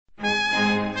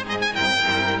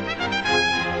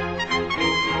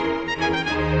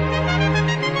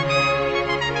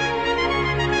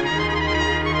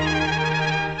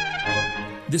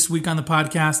This week on the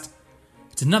podcast,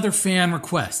 it's another fan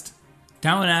request.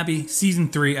 Downton Abbey, Season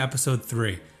 3, Episode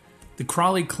 3. The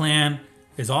Crawley clan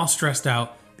is all stressed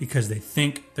out because they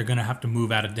think they're going to have to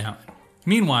move out of Downton.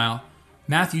 Meanwhile,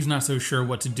 Matthew's not so sure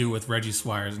what to do with Reggie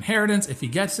Swire's inheritance if he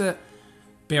gets it.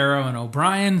 Barrow and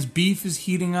O'Brien's beef is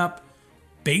heating up.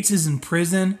 Bates is in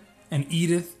prison, and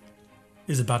Edith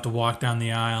is about to walk down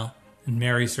the aisle and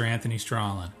marry Sir Anthony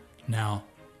Strawlin. Now,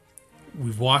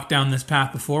 we've walked down this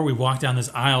path before, we've walked down this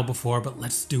aisle before, but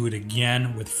let's do it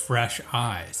again with fresh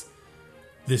eyes.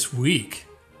 This week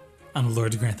on the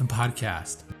Lords of Grantham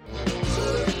podcast.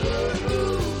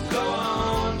 Go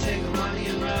on, take the money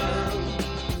and run.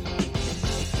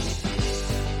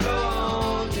 Go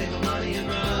on, take the money and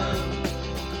run.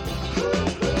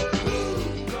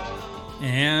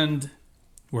 And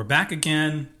we're back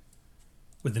again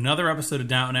with another episode of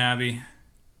Downton Abbey.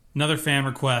 Another fan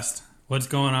request. What's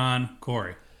going on,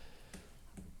 Corey?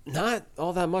 Not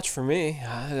all that much for me.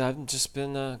 I've just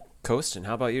been coasting.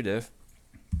 How about you, Dave?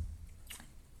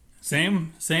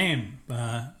 Same.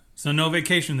 So no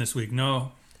vacation this week.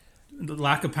 No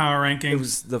lack of power rankings. It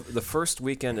was the first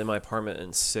weekend in my apartment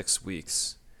in 6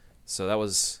 weeks, so I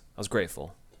was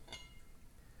grateful.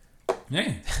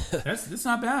 Hey, that's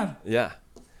not bad. Yeah.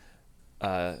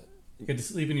 You get to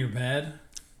sleep in your bed.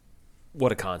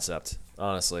 What a concept,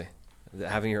 honestly.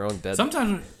 Having your own bed.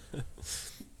 Sometimes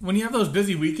when you have those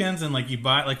busy weekends and like you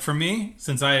buy, like for me,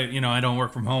 since I don't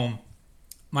work from home,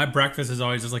 my breakfast is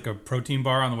always just like a protein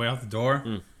bar on the way out the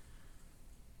door.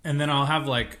 And then I'll have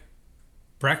like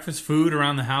breakfast food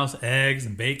around the house, eggs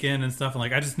and bacon and stuff. And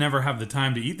like I just never have the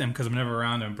time to eat them because I'm never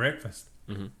around at breakfast.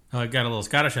 I got a little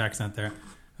Scottish accent there.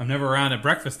 I'm never around at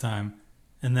breakfast time.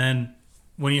 And then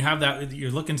when you have that,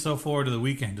 you're looking so forward to the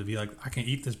weekend to be like, I can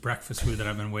eat this breakfast food that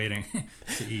I've been waiting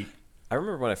to eat. I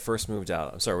remember when I first moved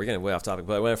out. I'm sorry, we're getting way off topic,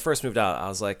 but when I first moved out, I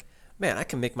was like, man, I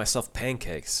can make myself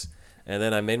pancakes. And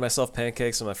then I made myself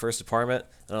pancakes in my first apartment,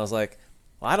 and I was like,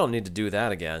 well, I don't need to do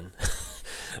that again.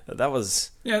 That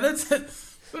was... Yeah, that's a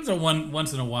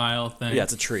once in a while thing. Yeah,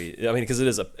 it's a treat. I mean, because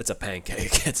it's a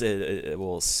pancake. It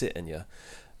will sit in you.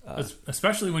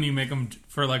 Especially when you make them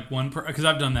for like one... Because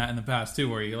I've done that in the past, too,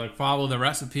 where you like follow the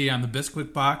recipe on the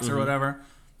Bisquick box or whatever.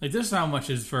 Like, this is how much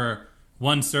is for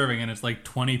one serving, and it's like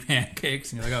 20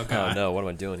 pancakes, and you're like, oh, God. Oh, no, what am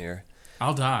I doing here?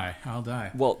 I'll die.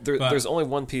 Well, there's only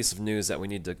one piece of news that we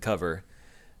need to cover,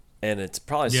 and it's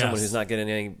probably someone who's not getting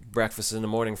any breakfast in the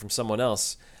morning from someone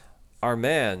else. Our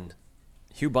man,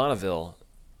 Hugh Bonneville,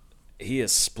 he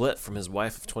is split from his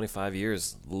wife of 25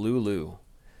 years, Lulu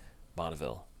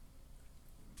Bonneville.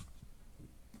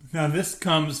 Now, this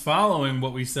comes following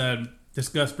what we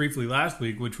discussed briefly last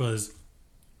week, which was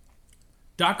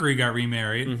Dockery got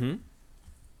remarried.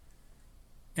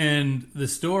 And the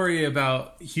story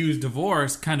about Hugh's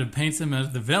divorce kind of paints him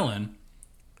as the villain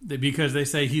because they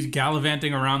say he's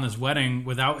gallivanting around this wedding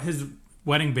without his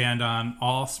wedding band on,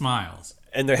 all smiles.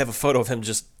 And they have a photo of him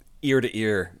just ear to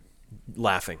ear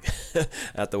laughing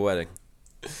at the wedding.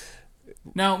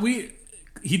 Now, he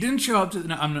didn't show up to...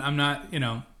 I'm not,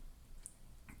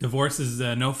 divorce is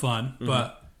no fun,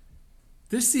 but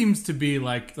this seems to be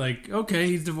like okay,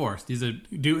 he's divorced. He's a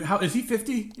dude. How is he?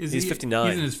 50? He's 59.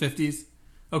 He's in his 50s.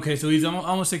 Okay, so he's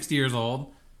almost 60 years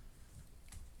old.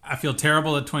 I feel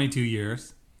terrible at 22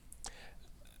 years,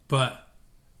 but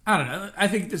I don't know. I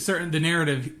think the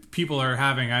narrative people are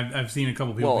having. I've seen a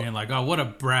couple people being like, "Oh, what a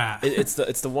brat." It's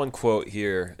the one quote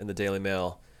here in the Daily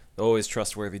Mail, the always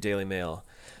trustworthy Daily Mail,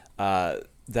 that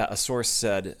a source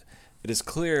said, "It is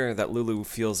clear that Lulu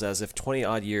feels as if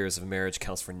 20-odd years of marriage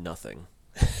counts for nothing."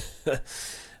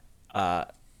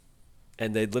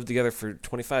 And they'd lived together for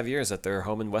 25 years at their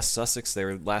home in West Sussex. They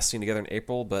were last seen together in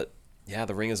April, but yeah,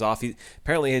 the ring is off.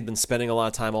 Apparently had been spending a lot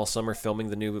of time all summer filming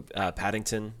the new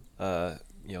Paddington,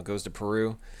 Goes to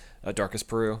Peru, Darkest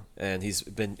Peru, and he's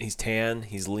tan,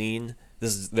 he's lean.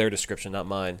 This is their description, not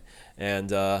mine.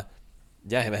 And yeah,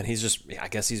 man, I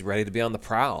guess he's ready to be on the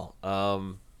prowl.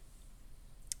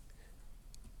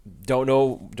 Don't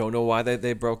know why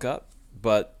they broke up,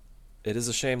 but it is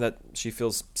a shame that she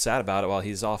feels sad about it while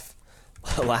he's off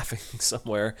laughing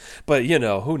somewhere. But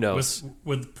who knows?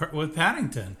 With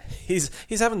Paddington, he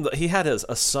had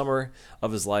a summer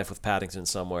of his life with Paddington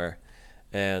somewhere,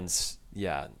 and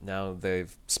yeah, now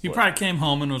they've split. He probably came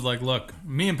home and was like, "Look,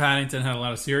 me and Paddington had a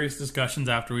lot of serious discussions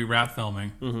after we wrapped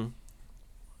filming.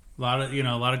 A lot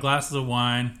of glasses of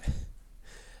wine."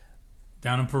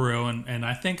 Down in Peru, and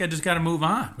I think I just got to move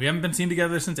on. We haven't been seen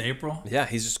together since April. Yeah,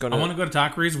 he's just going to... I want to go to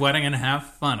Dockery's wedding and have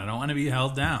fun. I don't want to be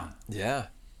held down. Yeah.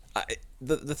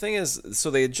 The thing is,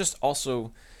 so they had just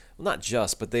also... Well, not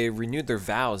just, but they renewed their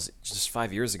vows just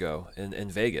 5 years ago in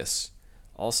Vegas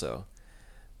also.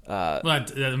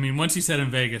 But I mean, once you said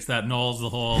in Vegas, that nulls the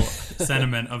whole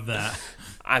sentiment of that.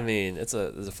 I mean, it's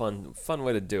a fun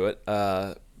way to do it.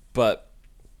 But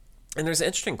there's an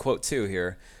interesting quote too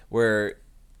here where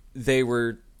they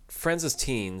were friends as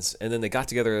teens, and then they got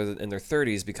together in their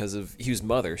 30s because of Hugh's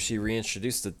mother. She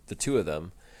reintroduced the two of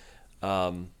them.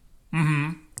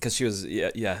 Because she was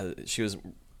she was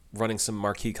running some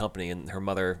marquee company, and her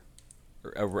mother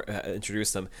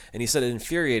introduced them. And he said, it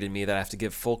infuriated me that I have to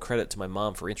give full credit to my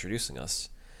mom for introducing us.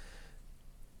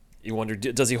 You wonder,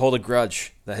 does he hold a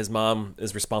grudge that his mom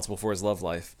is responsible for his love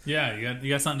life? Yeah, you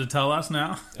got something to tell us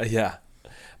now? Yeah.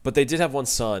 But they did have one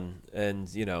son, and,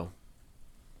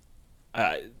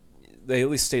 they at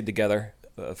least stayed together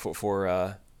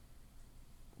for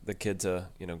the kid to,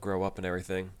 grow up and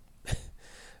everything.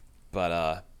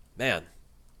 But, man.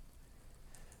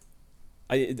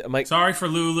 Sorry for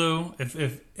Lulu,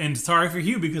 and sorry for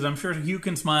Hugh, because I'm sure Hugh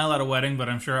can smile at a wedding, but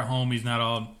I'm sure at home he's not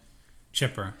all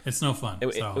chipper. It's no fun.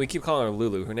 We keep calling her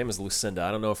Lulu. Her name is Lucinda.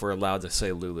 I don't know if we're allowed to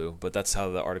say Lulu, but that's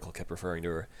how the article kept referring to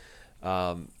her.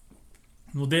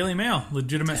 Well, Daily Mail,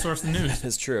 legitimate source of news. That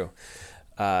is true.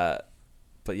 But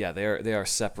yeah, they are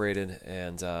separated,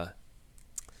 and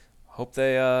hope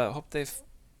they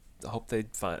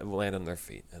land on their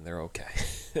feet and they're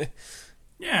okay.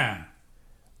 Yeah.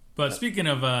 But speaking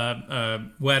of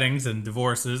weddings and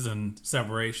divorces and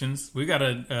separations, we got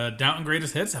a Downton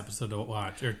Greatest Hits episode to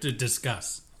watch or to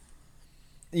discuss.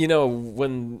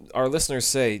 When our listeners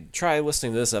say, try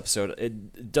listening to this episode,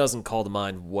 it doesn't call to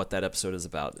mind what that episode is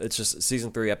about. It's just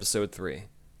season 3, episode 3.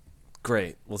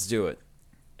 Great, let's do it.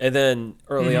 And then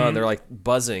early on, they're like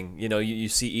buzzing. You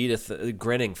see Edith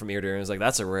grinning from ear to ear, and it's like,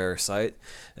 that's a rare sight.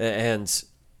 And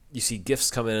you see gifts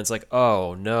come in, and it's like,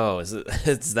 oh no,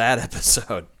 it's that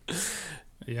episode.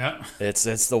 Yeah,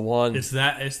 it's the one. It's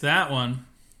that one.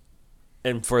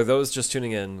 And for those just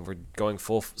tuning in, we're going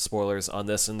full spoilers on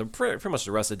this, and pretty much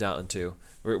the rest of Downton too.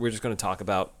 We're just going to talk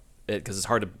about it because it's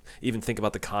hard to even think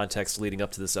about the context leading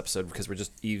up to this episode because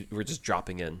we're just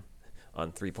dropping in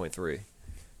on 3.3.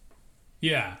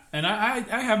 Yeah, and I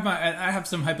have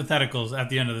some hypotheticals at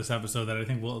the end of this episode that I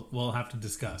think we'll have to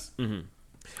discuss. Mm-hmm.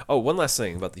 Oh, one last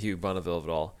thing about the Hugh Bonneville of it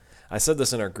all. I said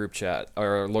this in our group chat,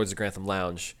 our Lords of Grantham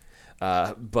Lounge,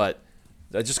 but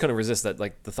I just couldn't resist that,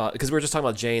 like the thought, because we were just talking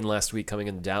about Jane last week coming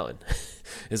into Downton.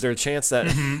 Is there a chance that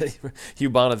Hugh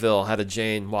Bonneville had a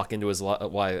Jane walk into his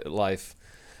life,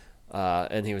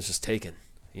 and he was just taken?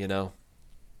 Anyways.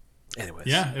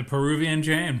 Yeah, a Peruvian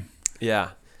Jane.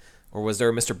 Yeah, or was there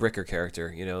a Mr. Bricker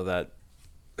character,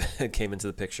 that came into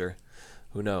the picture?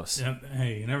 Who knows? Yeah,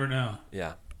 hey, you never know.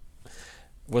 Yeah.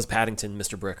 Was Paddington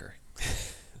Mr. Bricker?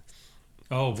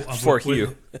 Oh, for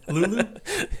Hugh. Lulu?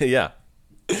 Yeah.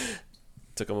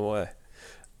 Took him away.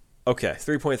 Okay,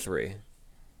 3.3.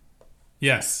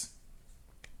 Yes.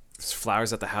 There's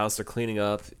flowers at the house. They're cleaning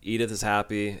up. Edith is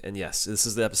happy. And yes, this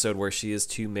is the episode where she is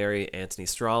to marry Anthony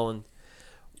Strallen.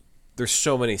 There's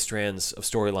so many strands of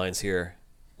storylines here.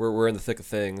 We're in the thick of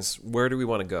things. Where do we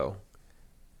want to go?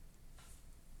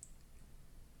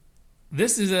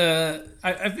 This is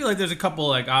I feel like there's a couple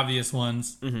like obvious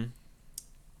ones. Mm-hmm.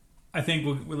 I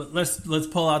think let's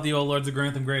pull out the old Lords of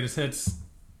Grantham Greatest Hits.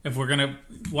 If we're gonna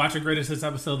watch a Greatest Hits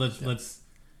episode, let's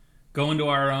go into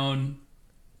our own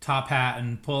top hat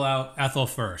and pull out Ethel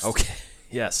first. Okay.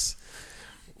 Yes.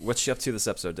 What's she up to this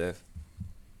episode, Dave?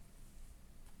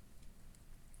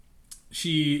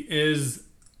 She is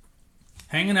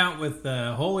hanging out with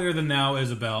holier than thou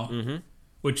Isabel,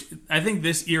 which I think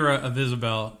this era of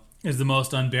Isabel is the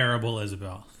most unbearable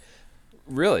Isabel.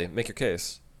 Really? Make your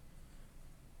case.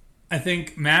 I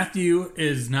think Matthew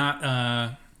is not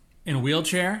in a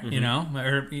wheelchair,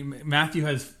 or Matthew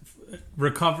has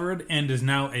recovered and is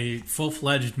now a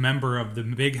full-fledged member of the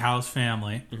big house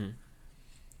family. Mm-hmm.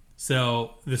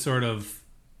 So the sort of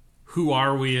who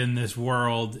are we in this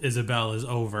world Isabel is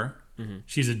over. Mm-hmm.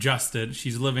 She's adjusted.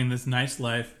 She's living this nice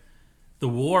life. The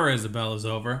war Isabel is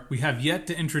over. We have yet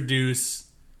to introduce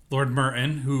Lord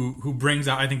Merton, who brings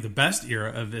out, I think, the best era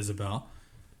of Isabel.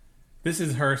 This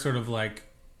is her sort of like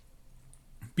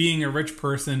being a rich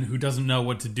person who doesn't know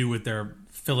what to do with their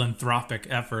philanthropic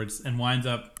efforts and winds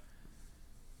up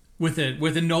with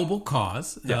a noble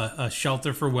cause, a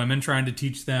shelter for women, trying to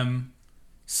teach them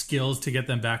skills to get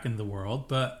them back into the world.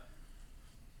 But,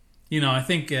 I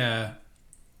think to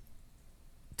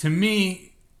me,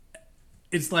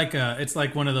 it's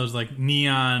like one of those like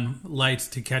neon lights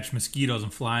to catch mosquitoes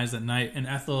and flies at night, and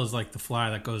Ethel is like the fly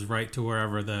that goes right to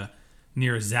wherever the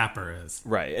nearest zapper is.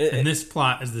 Right. And this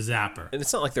plot is the zapper. And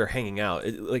it's not like they're hanging out.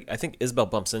 I think Isabel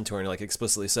bumps into her and like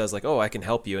explicitly says like, "Oh, I can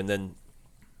help you," and then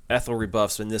Ethel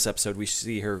rebuffs. In this episode, we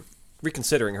see her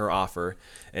reconsidering her offer.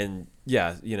 And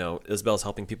yeah, Isabel's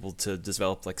helping people to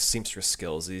develop like seamstress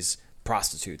skills, these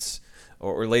prostitutes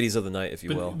or ladies of the night, if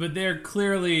you will. But they're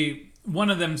clearly, one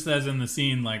of them says in the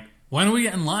scene, like, when are we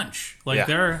getting lunch? Like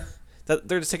they're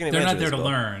just taking advantage. They're not there of to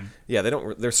Isabel. learn. Yeah,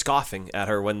 they're scoffing at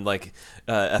her when like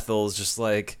Ethel's just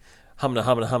like, humna,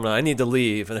 humna, humna, I need to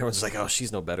leave. And everyone's like, oh,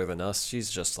 she's no better than us. She's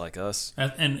just like us.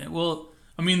 And well,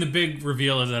 I mean, the big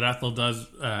reveal is that Ethel does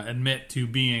admit to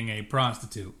being a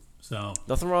prostitute. So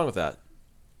nothing wrong with that.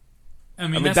 I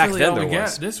mean that's back really then all we there get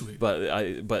was, this week. But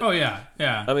oh yeah.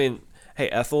 I mean, hey,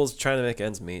 Ethel's trying to make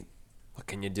ends meet. What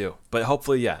can you do? But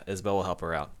hopefully, yeah, Isabel will help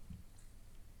her out.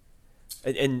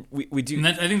 And we do. And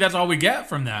I think that's all we get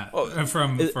from that.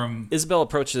 From Isabel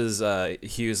approaches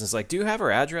Hughes and is like, "Do you have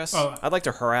her address? Oh. I'd like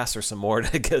to harass her some more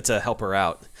to help her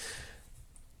out."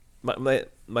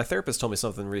 My therapist told me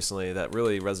something recently that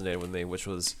really resonated with me, which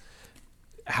was,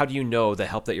 "How do you know the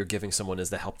help that you're giving someone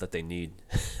is the help that they need?"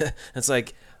 It's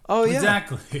like, oh yeah,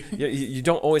 exactly. You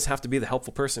don't always have to be the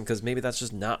helpful person because maybe that's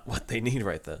just not what they need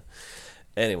right then.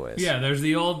 Anyways, yeah. There's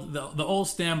the old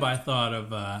standby thought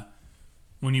of.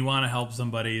 When you want to help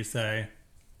somebody, you say,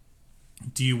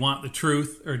 do you want the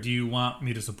truth or do you want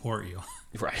me to support you?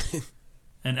 Right.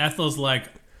 And Ethel's like,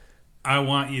 I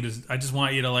just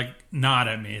want you to like nod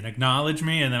at me and acknowledge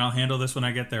me, and then I'll handle this when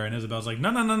I get there. And Isabel's like, no,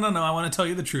 I want to tell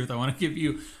you the truth. I want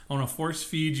to force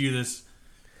feed you this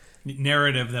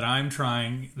narrative that I'm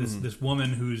trying, this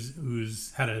woman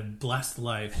who's had a blessed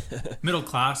life, middle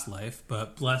class life,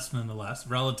 but blessed nonetheless,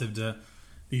 relative to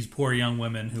these poor young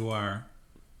women who are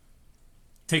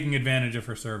taking advantage of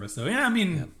her service. So yeah, I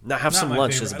mean, now have some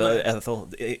lunch, favorite. Ethel.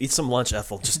 Eat some lunch,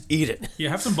 Ethel. Just eat it. Yeah,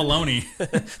 have some bologna.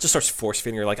 Just starts force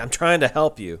feeding her like, I'm trying to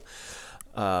help you.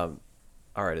 All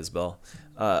right, Isabel.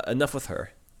 Enough with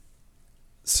her.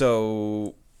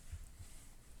 So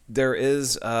there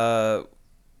is the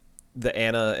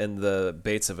Anna and the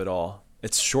Bates of it all.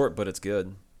 It's short, but it's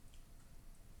good.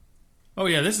 Oh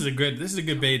yeah, this is a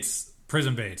good Bates,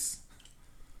 prison Bates.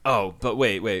 Oh, but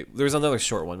wait. There's another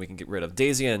short one we can get rid of.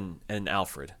 Daisy and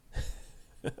Alfred.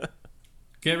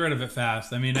 Get rid of it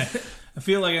fast. I mean, I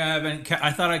feel like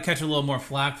I thought I'd catch a little more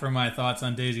flack for my thoughts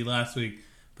on Daisy last week,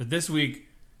 but this week,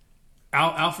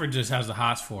 Alfred just has the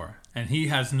hots for her, and he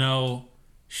has no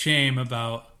shame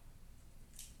about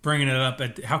bringing it up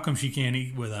at how come she can't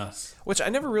eat with us. Which I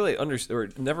never really understood, or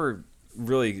never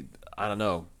really, I don't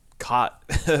know, caught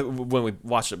when we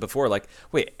watched it before. Like,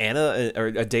 wait, Anna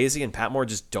or Daisy and Patmore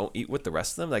just don't eat with the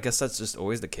rest of them? I guess that's just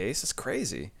always the case. It's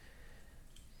crazy.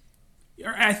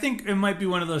 I think it might be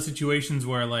one of those situations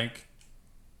where like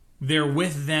they're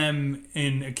with them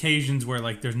in occasions where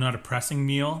like there's not a pressing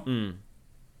meal.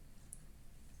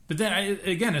 But then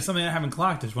again, it's something I haven't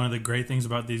clocked. It's one of the great things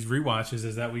about these rewatches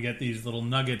is that we get these little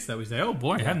nuggets that we say, oh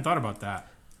boy, I hadn't thought about that.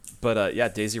 But yeah,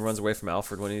 Daisy runs away from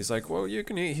Alfred when he's like, well, you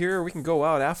can eat here, or we can go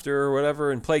out after or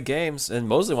whatever and play games. And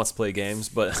Mosley wants to play games,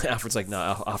 but Alfred's like,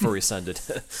 nah, offer rescinded.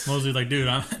 Mosley's like, dude,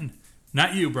 I'm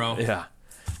not you, bro. Yeah.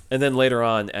 And then later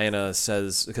on, Anna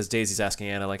says, because Daisy's asking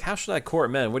Anna, like, how should I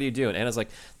court men? What do you do? And Anna's like,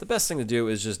 the best thing to do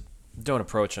is just don't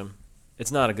approach them.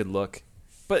 It's not a good look.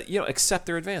 But, accept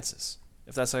their advances.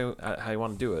 If that's how you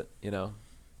want to do it,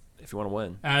 if you want to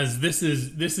win. As this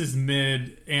is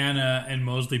mid Anna and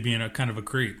Mosley being a kind of a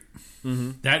creep.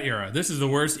 Mm-hmm. That era. This is the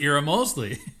worst era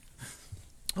Mosley.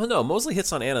 Well, no, Mosley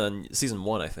hits on Anna in season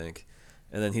 1, I think,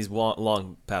 and then he's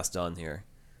long past done here.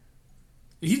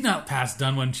 He's not past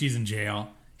done when she's in jail.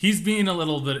 He's being a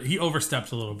little bit. He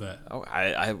oversteps a little bit. Oh,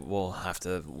 I will have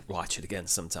to watch it again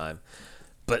sometime.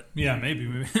 But yeah,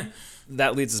 maybe.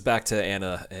 That leads us back to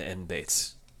Anna and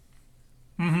Bates.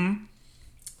 Mm-hmm.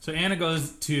 So Anna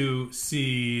goes to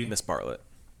see Miss Bartlett.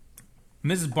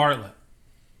 Mrs. Bartlett,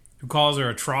 who calls her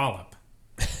a trollop.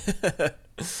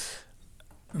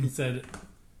 And said,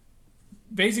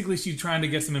 basically she's trying to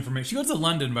get some information. She goes to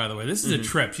London, by the way. This is a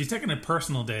trip. She's taking a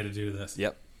personal day to do this.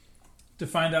 Yep. To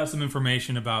find out some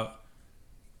information about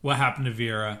what happened to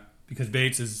Vera, because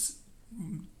Bates is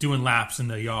doing laps in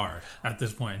the yard at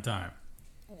this point in time.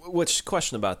 Which,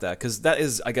 question about that, because that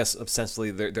is, I guess,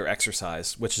 ostensibly their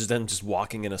exercise, which is then just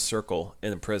walking in a circle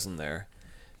in a prison there.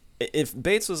 If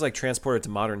Bates was like transported to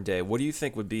modern day, what do you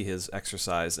think would be his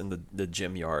exercise in the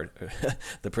gym yard,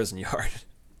 the prison yard?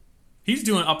 He's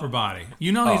doing upper body.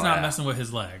 He's not messing with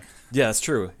his leg. Yeah, that's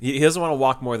true. He doesn't want to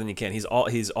walk more than he can.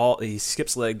 He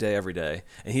skips leg day every day,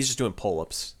 and he's just doing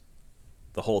pull-ups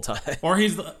the whole time. Or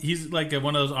he's like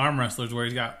one of those arm wrestlers where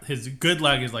he's got his good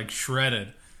leg is like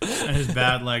shredded, and his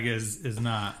bad leg is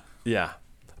not. Yeah,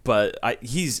 but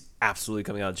he's absolutely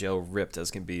coming out of jail ripped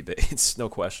as can be, Bates, no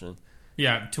question.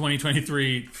 Yeah,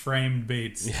 2023 framed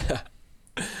Bates.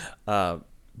 Yeah.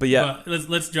 But yeah,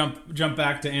 let's jump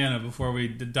back to Anna before we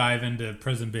dive into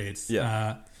Prison Bates.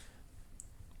 Yeah.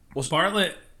 Well,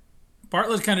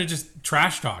 Bartlett's kind of just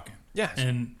trash talking. Yeah,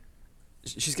 and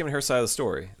she's giving her side of the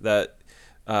story that,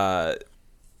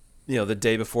 the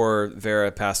day before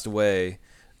Vera passed away,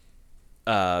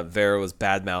 Vera was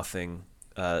bad mouthing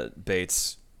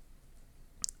Bates,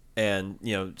 and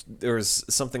there was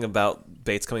something about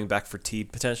Bates coming back for tea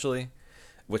potentially,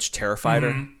 which terrified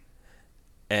her,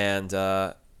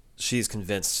 and she's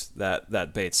convinced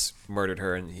that Bates murdered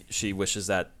her, and she wishes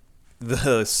that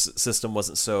the system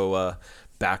wasn't so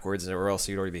backwards, or else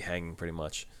he'd already be hanging pretty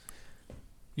much.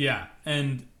 Yeah,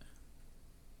 and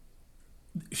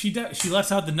she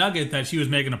lets out the nugget that she was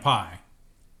making a pie,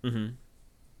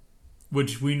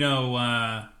 which we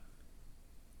know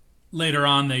later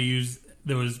on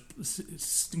there was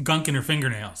gunk in her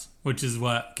fingernails, which is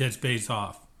what gets Bates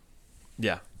off.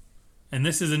 Yeah. And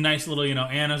this is a nice little,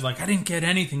 Anna's like, I didn't get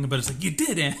anything, but it's like, you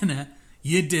did, Anna.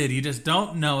 You did. You just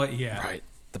don't know it yet. Right.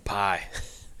 The pie.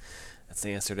 That's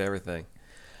the answer to everything.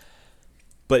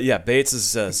 But yeah, Bates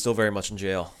is still very much in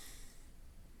jail.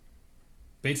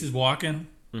 Bates is walking,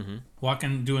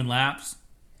 doing laps,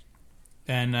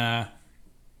 and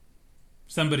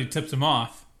somebody tips him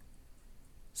off.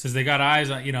 Says they got eyes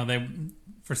on,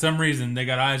 for some reason they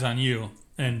got eyes on you,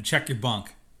 and check your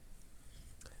bunk.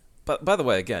 But by the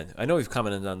way, again, I know we've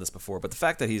commented on this before, but the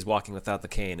fact that he's walking without the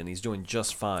cane and he's doing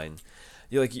just fine,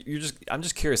 I'm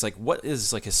just curious, what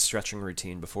is his stretching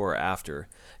routine before or after?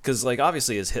 Because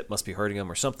obviously his hip must be hurting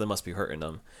him or something must be hurting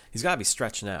him. He's got to be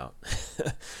stretching out.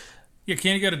 Yeah,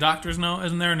 can't you get a doctor's note?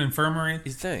 Isn't there an infirmary?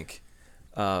 You think?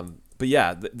 But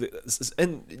yeah,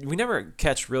 and we never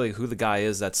catch really who the guy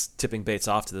is that's tipping Bates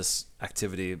off to this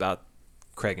activity about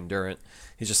Craig and Durant.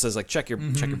 He just says check your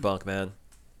bunk, man.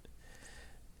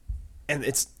 And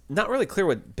it's not really clear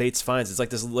what Bates finds. It's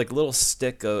this little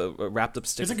stick, a wrapped up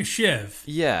stick. It's like a shiv.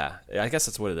 Yeah, I guess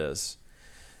that's what it is.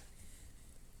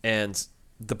 And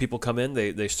the people come in,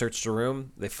 they search the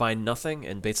room, they find nothing,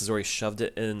 and Bates has already shoved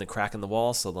it in the crack in the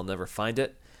wall, so they'll never find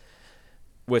it.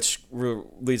 Which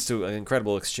leads to an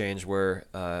incredible exchange where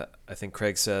I think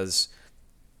Craig says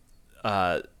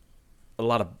a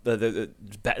lot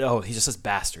of he just says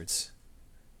bastards,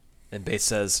 and Bates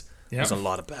says there's a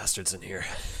lot of bastards in here.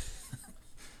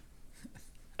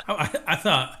 I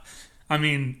thought,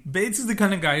 Bates is the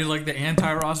kind of guy who's like the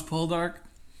anti-Ross Poldark,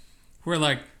 where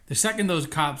the second those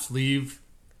cops leave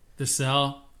the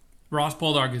cell, Ross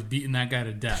Poldark is beating that guy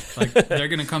to death. They're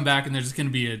going to come back and there's just going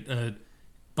to be a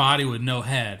body with no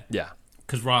head. Yeah.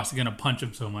 Because Ross is going to punch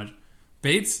him so much.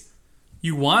 Bates,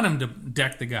 you want him to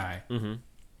deck the guy. Mm-hmm.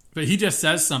 But he just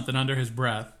says something under his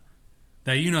breath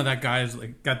that that guy's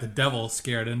got the devil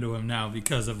scared into him now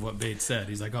because of what Bates said.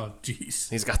 He's like, oh,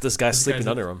 jeez. He's got this guy sleeping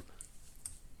under him.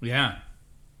 Yeah.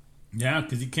 Yeah,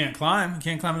 because he can't climb. He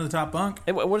can't climb to the top bunk.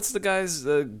 And what's the guy's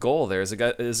goal there? Is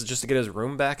it just to get his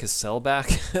room back, his cell back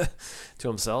to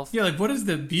himself? Yeah, what is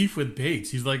the beef with Bates?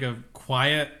 He's like a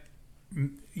quiet,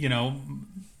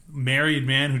 married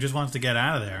man who just wants to get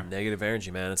out of there. Negative energy,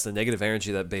 man. It's the negative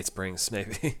energy that Bates brings,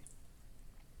 maybe.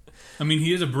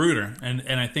 He is a brooder, and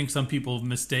I think some people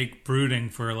mistake brooding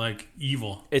for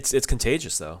evil. It's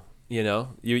contagious, though.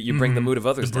 You bring the mood of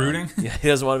others. The brooding. Down. Yeah, he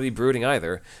doesn't want to be brooding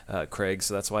either, Craig.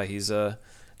 So that's why he's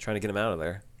trying to get him out of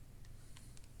there.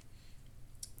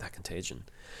 That contagion.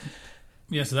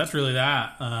 Yeah, so that's really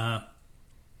that.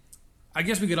 I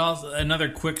guess we could also another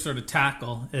quick sort of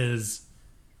tackle is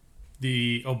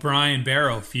the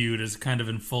O'Brien-Barrow feud is kind of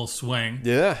in full swing.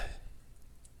 Yeah.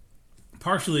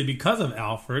 Partially because of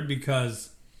Alfred, because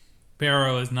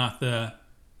Barrow is not the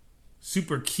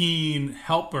super keen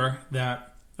helper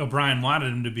that O'Brien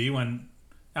wanted him to be when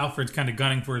Alfred's kind of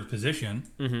gunning for his position.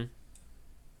 Mm-hmm.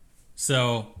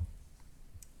 So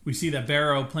we see that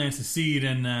Barrow plants a seed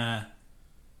in,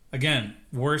 again,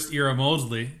 worst era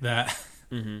Mosley, that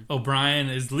O'Brien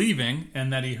is leaving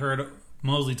and that he heard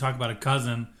Mosley talk about a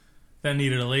cousin that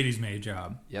needed a ladies' maid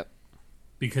job. Yep.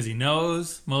 Because he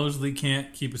knows Mosley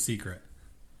can't keep a secret.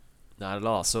 Not at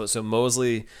all. So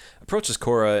Mosley approaches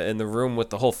Cora in the room with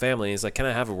the whole family. He's like, can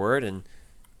I have a word? And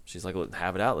she's like,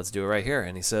 have it out. Let's do it right here.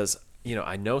 And he says,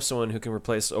 I know someone who can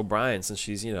replace O'Brien since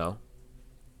she's, about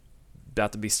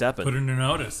to be stepping. Put her to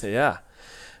notice. Yeah.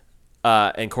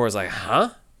 And Cora's like,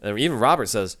 huh? And even Robert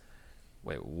says,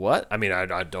 wait, what?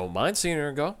 I don't mind seeing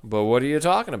her go, but what are you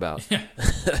talking about? Yeah.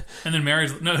 And then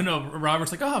Mary's, no,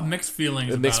 Robert's like, mixed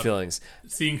feelings mixed feelings.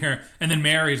 Seeing her. And then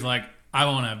Mary's like, I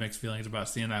won't have mixed feelings about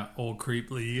seeing that old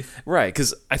creep leave. Right,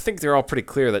 because I think they're all pretty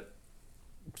clear that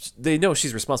they know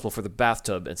she's responsible for the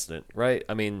bathtub incident, right?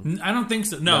 I don't think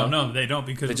so. No, they don't,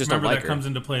 because they just remember don't like that comes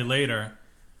into play later.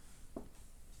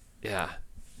 Yeah.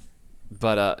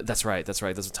 But that's right. That's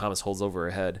what Thomas holds over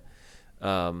her head.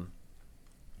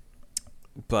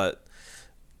 But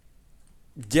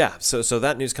yeah, so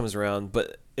that news comes around,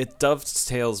 but it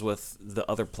dovetails with the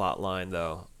other plot line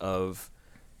though of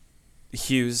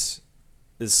Hughes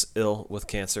is ill with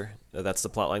cancer. That's the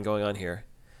plot line going on here,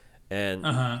 and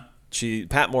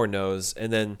Pat Moore knows,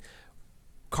 and then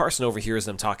Carson overhears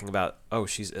them talking about, oh,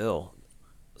 she's ill,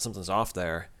 something's off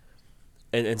there,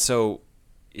 and so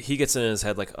he gets in his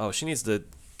head like, oh, she needs to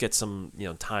get some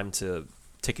time to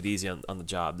take it easy on the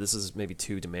job. This is maybe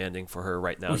too demanding for her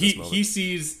right now. Well,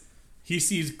 he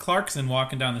sees Clarkson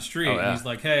walking down the street. And he's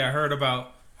like, "Hey, I heard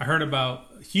about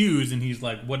Hughes," and he's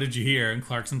like, "What did you hear?" And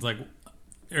Clarkson's like,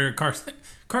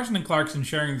 Carson and Clarkson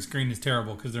sharing the screen is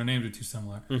terrible because their names are too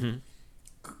similar. Mm-hmm.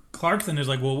 Clarkson is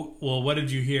like, "Well, what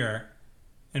did you hear?"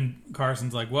 And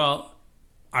Carson's like, "Well,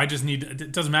 I just need.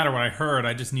 It doesn't matter what I heard.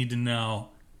 I just need to know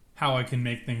how I can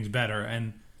make things better."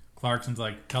 And Clarkson's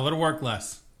like, "Tell her to work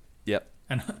less." Yep.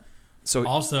 And so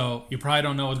also, you probably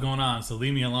don't know what's going on, so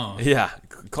leave me alone. Yeah,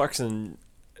 Clarkson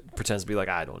pretends to be like,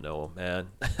 I don't know, man.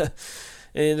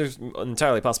 And there's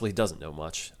entirely possible he doesn't know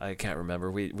much. I can't remember.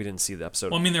 We didn't see the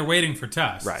episode. Well, I mean, they're waiting for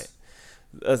tests. Right.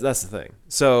 That's the thing.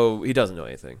 So he doesn't know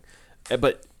anything.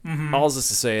 But all this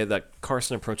to say that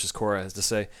Carson approaches Cora as to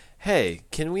say, hey,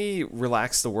 can we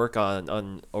relax the work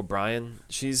on O'Brien?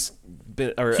 She's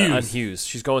been... Or Hughes. On Hughes.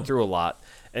 She's going through a lot.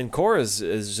 And Cora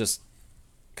is just...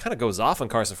 kind of goes off on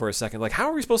Carson for a second. Like, how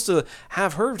are we supposed to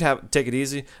have her take it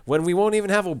easy when we won't even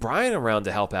have O'Brien around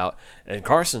to help out? And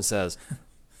Carson says,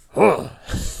 huh.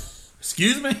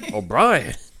 Excuse me?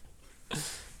 O'Brien.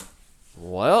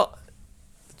 Well,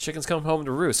 the chicken's come home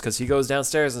to roost because he goes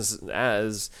downstairs and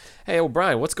says, hey,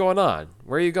 O'Brien, what's going on?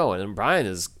 Where are you going? And O'Brien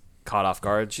is caught off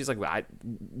guard. She's like,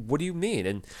 what do you mean?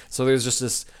 And so there's just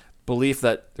this belief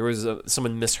that there was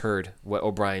someone misheard what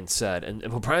O'Brien said, and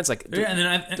O'Brien's like, and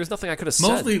then there's nothing I could have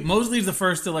said. Mosley's the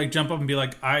first to like jump up and be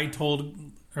like, I told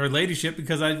her ladyship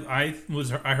because I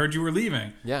heard you were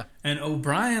leaving. Yeah. And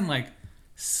O'Brien like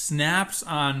snaps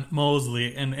on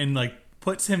Mosley and like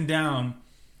puts him down.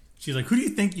 She's like, who do you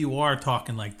think you are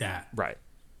talking like that? Right.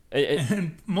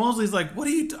 And Mosley's like, what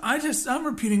are you? I'm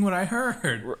repeating what I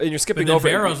heard. And you're skipping over.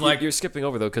 Barrow's like, you're skipping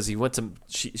over though because he went to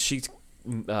she.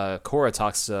 Cora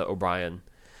talks to O'Brien,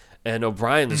 and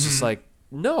O'Brien is just like,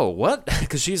 no, what?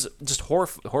 Because she's just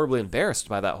horribly embarrassed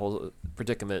by that whole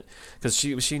predicament because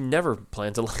she never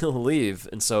planned to leave,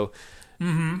 and so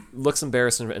looks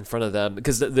embarrassed in front of them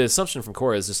because the assumption from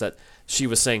Cora is just that she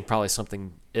was saying probably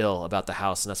something ill about the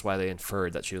house, and that's why they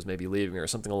inferred that she was maybe leaving or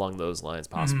something along those lines,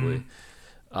 possibly.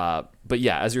 But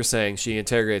yeah, as you're saying, she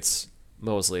interrogates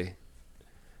Mosley,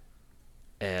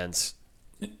 and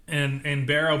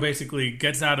Barrow basically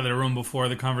gets out of the room before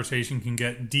the conversation can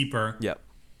get deeper. Yep.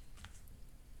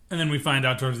 And then we find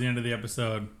out towards the end of the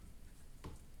episode,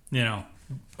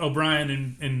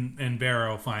 O'Brien and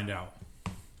Barrow find out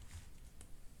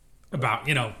about,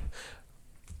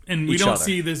 and we don't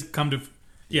see this come to...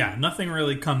 Yeah, nothing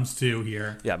really comes to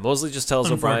here. Yeah, Mosley just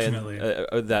tells O'Brien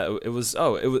that it was.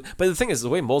 But the thing is, the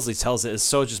way Mosley tells it is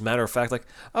so just matter of fact. Like,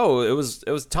 oh, it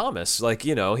was Thomas. Like,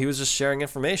 he was just sharing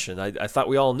information. I thought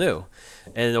we all knew.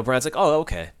 And O'Brien's like, oh,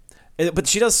 okay. But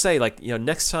she does say, like,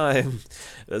 next time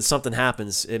something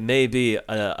happens, it may be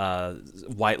a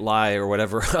white lie or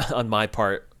whatever on my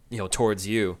part. Towards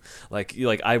you, like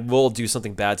I will do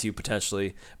something bad to you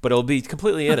potentially, but it'll be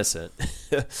completely innocent.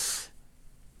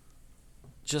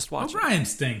 Just watch. O'Brien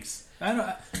stinks.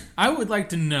 I would like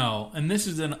to know, and this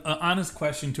is an honest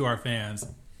question to our fans: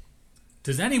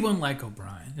 does anyone like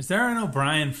O'Brien? Is there an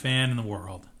O'Brien fan in the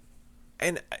world?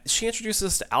 And she introduces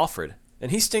us to Alfred,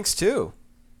 and he stinks too.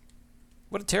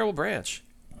 What a terrible branch.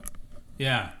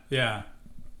 Yeah.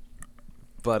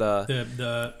 But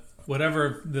the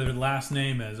whatever the last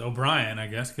name is, O'Brien, I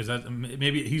guess, because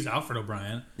maybe he's Alfred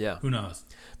O'Brien. Yeah. Who knows?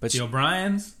 But the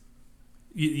O'Briens,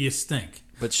 you stink.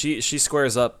 But she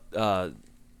squares up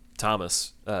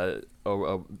Thomas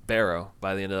Barrow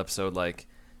by the end of the episode like,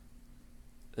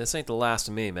 this ain't the last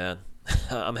of me, man.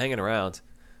 I'm hanging around.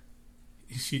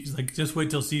 She's like, just wait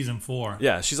till season 4.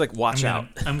 Yeah, she's like, watch out.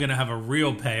 I'm gonna have a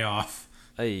real payoff.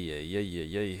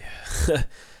 Ay.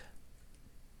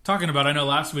 Talking about, I know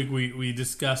last week we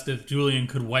discussed if Julian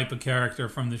could wipe a character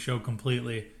from the show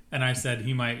completely, and I said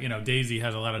he might. Daisy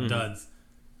has a lot of duds.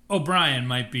 O'Brien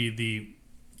might be the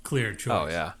clear choice. Oh,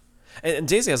 yeah. And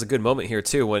Daisy has a good moment here,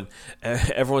 too, when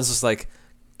everyone's just like,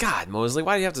 God, Mosley,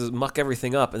 why do you have to muck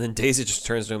everything up? And then Daisy just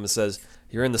turns to him and says,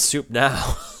 you're in the soup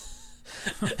now.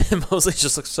 And Mosley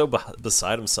just looks so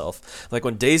beside himself. Like,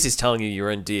 when Daisy's telling you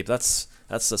you're in deep, that's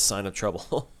a sign of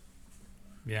trouble.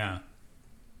 Yeah.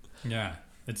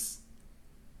 It's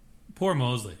poor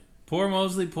Mosley. Poor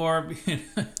Mosley. Poor.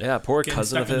 Yeah, poor getting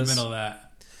cousin stuck of in the his. middle of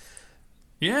that.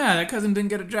 Yeah, that cousin didn't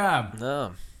get a job.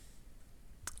 No.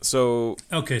 So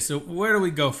Okay, so where do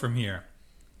we go from here?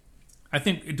 I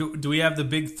think do we have the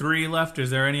big three left?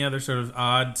 Is there any other sort of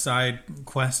odd side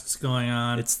quests going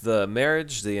on? it's the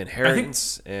marriage, the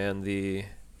inheritance, and the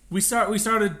We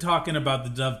started talking about the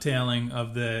dovetailing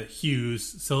of the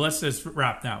Hughes, so let's just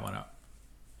wrap that one up.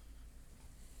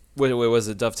 what was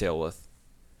it dovetail with?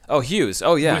 Oh, Hughes.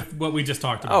 Oh, yeah. With what we just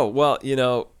talked about. Oh, well,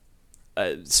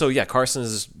 so yeah, Carson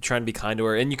is trying to be kind to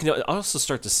her, and you can also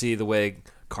start to see the way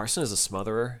Carson is a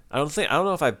smotherer. I don't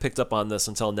know if I picked up on this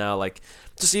until now. Like,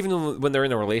 just even when they're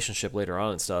in a relationship later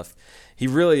on and stuff, he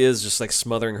really is just like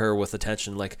smothering her with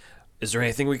attention. Like, is there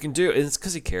anything we can do? And it's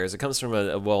because he cares. It comes from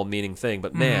a well-meaning thing,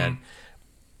 but man,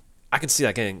 I can see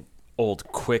that getting old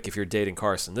quick if you're dating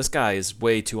Carson. This guy is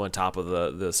way too on top of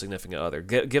the significant other.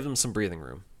 Give him some breathing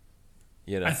room.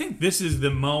 I think this is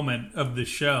the moment of the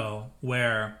show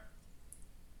where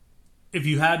if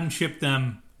you hadn't shipped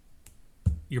them,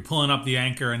 you're pulling up the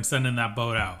anchor and sending that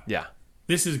boat out. Yeah.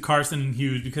 This is Carson and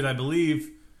Hughes because I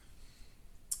believe,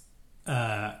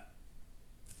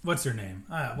 what's her name?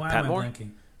 Why am I Patmore?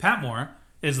 blanking? Patmore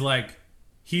is like,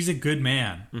 he's a good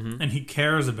man and he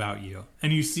cares about you.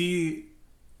 And you see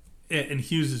it in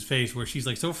Hughes' face where she's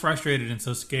like so frustrated and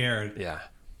so scared. Yeah.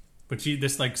 But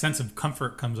this like sense of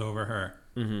comfort comes over her.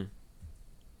 Mm-hmm.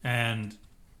 And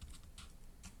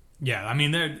yeah, I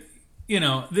mean,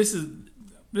 this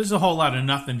is a whole lot of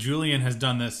nothing. Julian has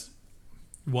done this,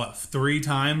 3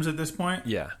 times at this point?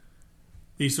 Yeah.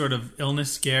 These sort of illness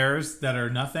scares that are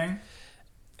nothing.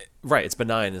 Right. It's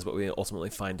benign is what we ultimately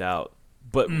find out.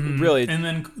 But really... And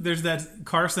then there's that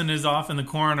Carson is off in the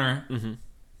corner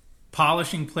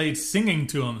polishing plates, singing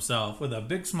to himself with a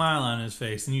big smile on his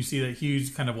face. And you see that Hughes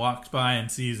kind of walks by and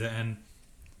sees it. And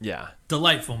yeah.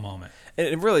 Delightful moment. And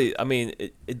it really, I mean,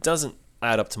 it doesn't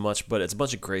add up to much, but it's a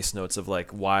bunch of grace notes of like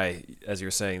why, as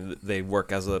you're saying, they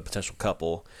work as a potential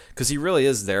couple, because he really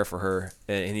is there for her,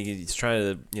 and he's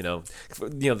trying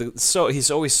to, so he's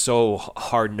always so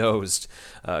hard nosed,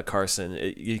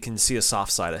 Carson. You can see a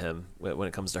soft side of him when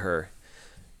it comes to her.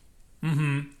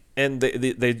 Mm-hmm. And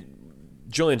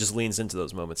Julian just leans into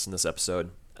those moments in this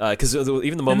episode, because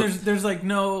even the moment there's like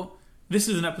no. This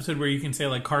is an episode where you can say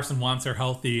like Carson wants her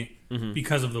healthy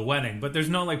because of the wedding, but there's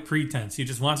no like pretense. He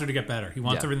just wants her to get better. He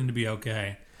wants everything to be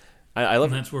okay. I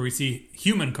love. And that's where we see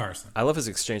human Carson. I love his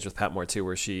exchange with Patmore too,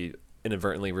 where she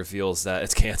inadvertently reveals that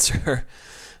it's cancer,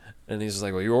 and he's just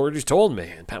like, "Well, you already told me."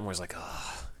 And Patmore's like,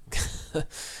 "Oh."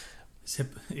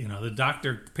 The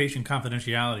doctor-patient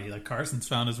confidentiality. Like Carson's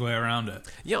found his way around it.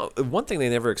 One thing they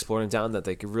never explored in Downton that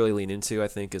they could really lean into, I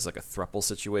think, is like a throuple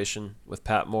situation with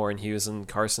Patmore and Hughes and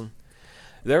Carson.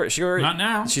 Not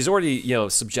now. She's already,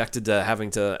 subjected to having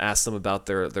to ask them about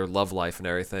their love life and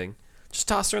everything. Just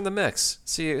toss her in the mix.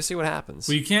 See what happens.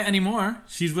 Well, you can't anymore.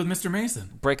 She's with Mr.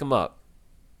 Mason. Break them up.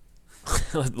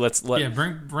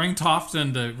 Bring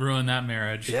Tofton to ruin that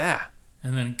marriage. Yeah.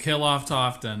 And then kill off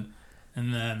Tofton,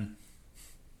 and then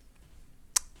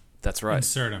that's right.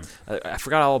 Insert him. I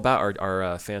forgot all about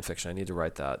our fan fiction. I need to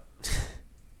write that.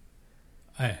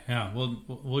 Hey, yeah,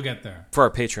 we'll get there. For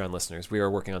our Patreon listeners, we are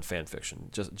working on fan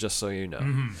fiction. Just so you know.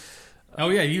 Mm-hmm. Oh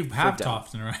yeah, you have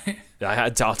Tofton, right? Yeah, I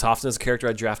had Tofton as a character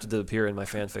I drafted to appear in my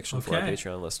fan fiction for our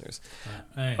Patreon listeners.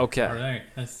 Hey, okay, all right,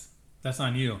 that's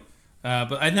on you.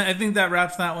 But I think that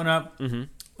wraps that one up. Mm-hmm.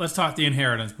 Let's talk the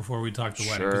inheritance before we talk the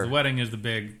wedding, because the wedding is the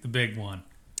big one.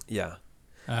 Yeah.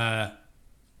 I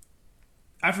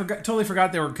totally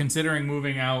forgot they were considering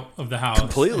moving out of the house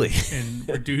completely and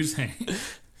reducing.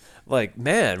 Like,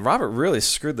 man, Robert really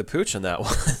screwed the pooch on that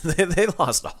one. they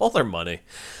lost all their money,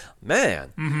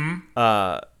 man.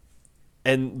 Mm-hmm.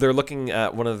 And they're looking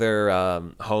at one of their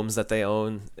homes that they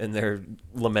own, and they're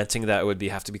lamenting that it would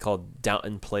have to be called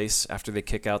Downton Place after they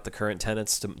kick out the current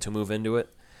tenants to move into it.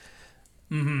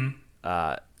 Mm-hmm.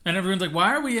 And everyone's like,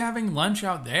 "Why are we having lunch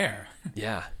out there?"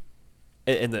 Yeah,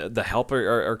 and the help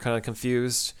are kind of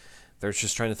confused. They're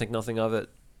just trying to think nothing of it.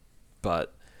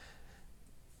 But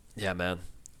yeah, man.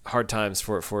 Hard times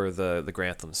for the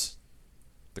Granthams,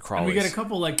 the Crawleys. And we get a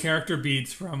couple like character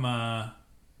beats from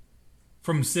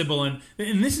Sybil, and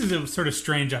this is a sort of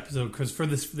strange episode because for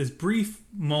this brief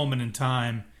moment in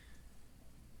time,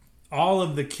 all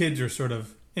of the kids are sort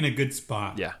of in a good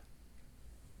spot. Yeah.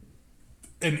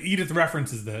 And Edith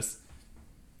references this,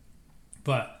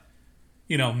 but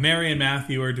Mary and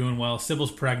Matthew are doing well.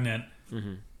 Sybil's pregnant.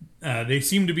 Mm-hmm. They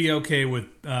seem to be okay with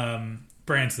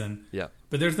Branson. Yeah.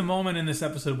 But there's the moment in this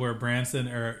episode where Branson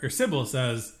or Sybil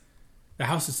says, "The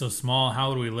house is so small. How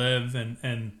would we live?"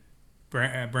 And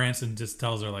Branson just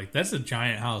tells her, like, that's a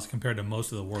giant house compared to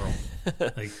most of the world.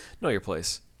 Like, Know your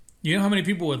place. you know how many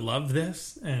people would love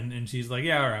this? And she's like,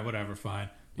 yeah, all right, whatever, fine.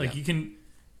 Like, Yeah.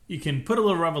 you can put a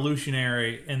little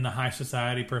revolutionary in the high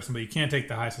society person, but you can't take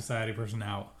the high society person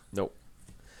out. Nope.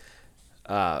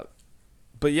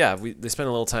 But yeah, they spend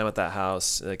a little time at that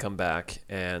house. They come back,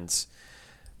 and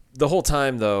the whole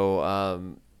time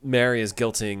though, Mary is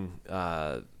guilting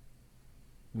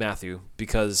Matthew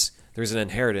because there's an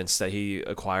inheritance that he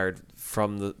acquired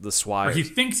from the Swire. Or he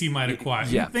thinks he might acquire.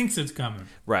 Yeah. He thinks it's coming.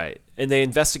 Right, and they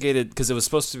investigated because it was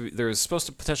supposed to. They were supposed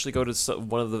to potentially go to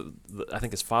one of the I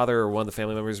think his father or one of the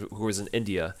family members who was in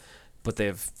India, but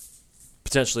they've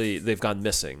gone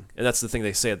missing, and that's the thing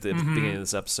they say at the beginning of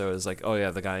this episode is like, oh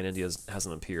yeah, the guy in India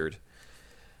hasn't appeared.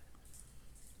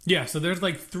 Yeah, so there's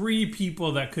like 3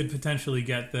 people that could potentially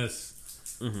get this,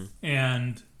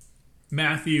 and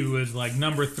Matthew is like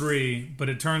number 3, but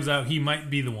it turns out he might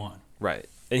be the one. Right,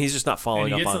 and he's just not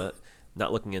following And he up gets on it,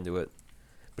 not looking into it,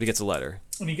 but he gets a letter.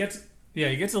 And he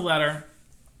gets a letter,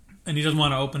 and he doesn't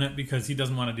want to open it because he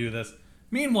doesn't want to do this.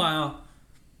 Meanwhile,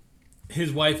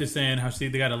 his wife is saying how they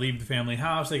got to leave the family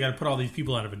house, they got to put all these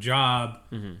people out of a job.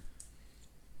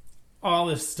 All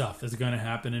this stuff is going to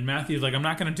happen, and Matthew's like, I'm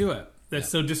not going to do it. That's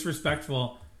so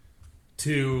disrespectful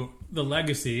to the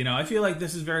legacy. You know, I feel like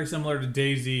this is very similar to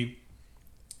Daisy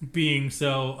being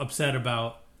so upset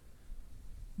about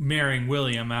marrying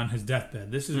William on his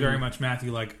deathbed. This is very much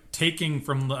Matthew, like, taking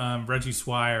from Reggie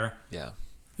Swire. Yeah,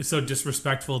 Is so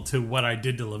disrespectful to what I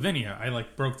did to Lavinia. I,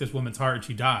 like, broke this woman's heart and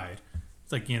she died.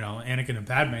 It's like, you know, Anakin and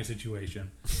Padme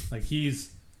situation. Like,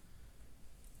 he's,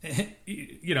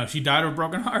 you know, she died of a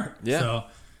broken heart. Yeah. So,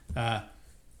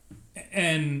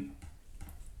 and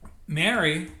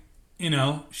Mary, you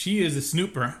know, she is a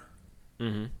snooper.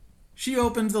 She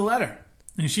opens the letter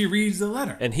and she reads the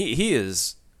letter. and he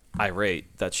is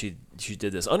irate that she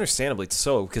did this, understandably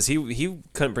so, because he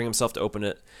couldn't bring himself to open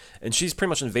it, and she's pretty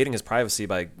much invading his privacy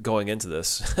by going into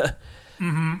this.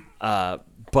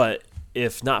 But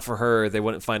if not for her, they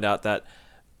wouldn't find out that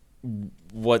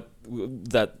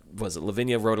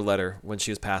Lavinia wrote a letter when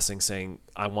she was passing saying,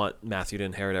 I want Matthew to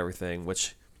inherit everything,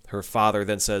 which her father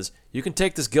then says, you can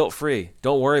take this guilt-free.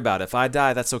 Don't worry about it. If I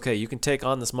die, that's okay. You can take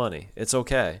on this money. It's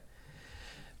okay.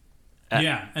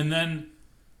 Yeah, and then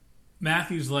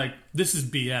Matthew's like, this is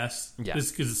BS. Yeah.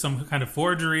 This is some kind of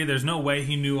forgery. There's no way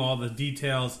he knew all the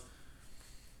details.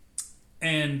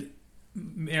 And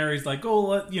Mary's like,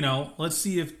 oh, let's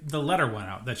see if the letter went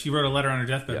out, that she wrote a letter on her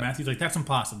deathbed. Yeah. Matthew's like, that's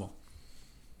impossible.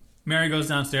 Mary goes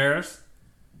downstairs,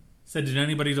 said, did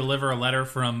anybody deliver a letter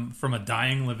from a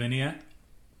dying Lavinia?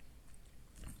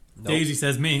 Nope. Daisy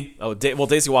says, me. Oh, well,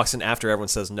 Daisy walks in after everyone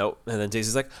says nope, and then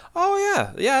Daisy's like,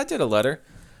 oh, yeah, I did a letter.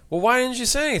 Well, why didn't you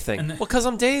say anything? Well, because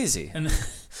I'm Daisy. And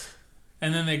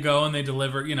then they go and they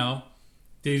deliver, you know,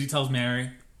 Daisy tells Mary.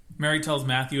 Mary tells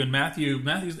Matthew, and Matthew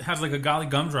has like a golly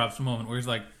gumdrops moment where he's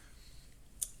like,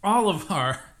 all of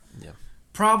our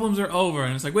problems are over.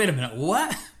 And it's like, wait a minute,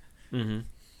 what?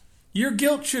 Your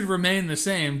guilt should remain the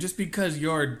same just because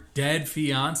your dead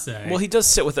fiance. Well, he does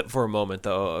sit with it for a moment,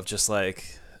 though, of just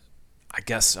like, I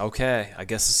guess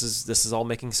this is all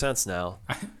making sense now.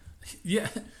 Yeah.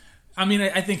 I mean,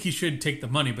 I think he should take the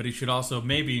money, but he should also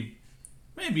maybe,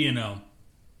 you know,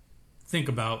 think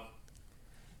about,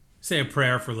 say a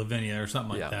prayer for Lavinia or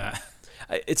something like that.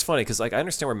 It's funny because, like, I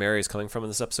understand where Mary is coming from in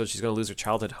this episode. She's going to lose her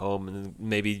childhood home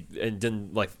and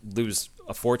didn't like lose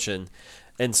a fortune,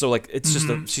 and so like it's just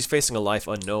she's facing a life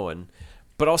unknown.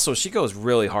 But also, she goes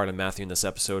really hard on Matthew in this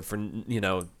episode for, you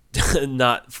know,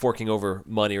 not forking over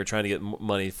money or trying to get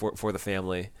money for the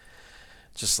family.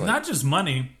 Just like, not just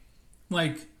money,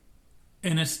 like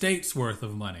an estate's worth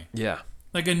of money. Yeah.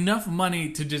 Like enough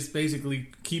money to just basically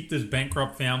keep this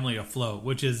bankrupt family afloat,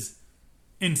 which is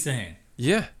insane.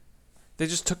 Yeah. They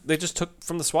just took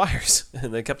from the Swires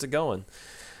and they kept it going.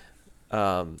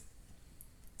 So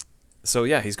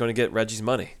yeah, he's going to get Reggie's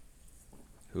money.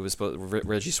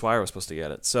 Reggie Swire was supposed to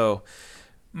get it. So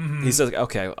he says,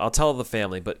 "Okay, I'll tell the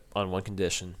family, but on one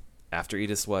condition: after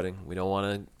Edith's wedding, we don't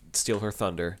want to steal her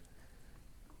thunder."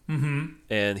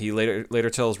 And he later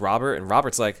tells Robert, and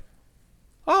Robert's like,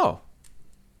 "Oh,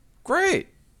 great!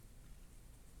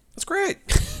 That's great."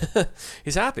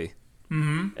 He's happy.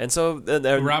 And so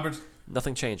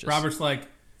nothing changes. Robert's like,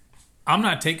 "I'm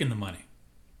not taking the money.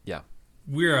 Yeah.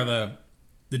 We are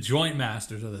the joint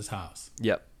masters of this house.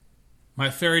 Yep. My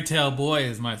fairy tale boy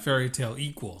is my fairy tale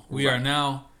equal. We are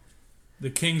now the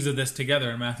kings of this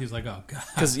together." And Matthew's like, "Oh God."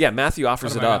 Because Matthew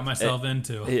offers what it have I up. got myself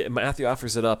into? Matthew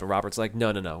offers it up, and Robert's like,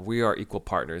 "No, we are equal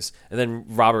partners." And then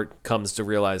Robert comes to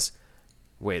realize,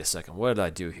 wait a second, what did I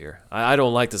do here? I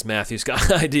don't like this Matthew's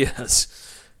got ideas.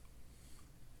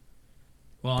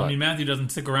 Well, I mean, Matthew doesn't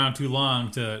stick around too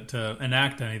long to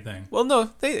enact anything. Well,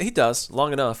 no, he does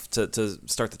long enough to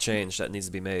start the change that needs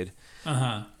to be made.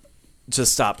 To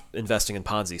stop investing in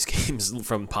Ponzi schemes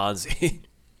from Ponzi.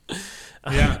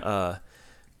 Yeah.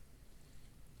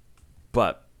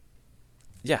 But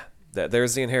yeah,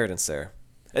 there's the inheritance there.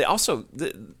 Also,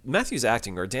 Matthew's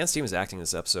acting, or Dan Stevens' acting in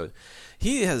this episode,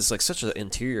 he has like such an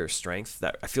interior strength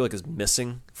that I feel like is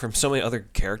missing from so many other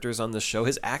characters on this show.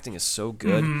 His acting is so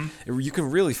good. You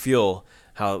can really feel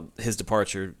how his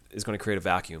departure is going to create a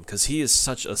vacuum, because he is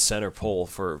such a center pole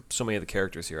for so many of the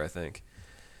characters here, I think.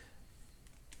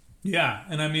 Yeah,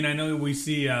 and I mean, I know we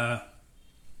see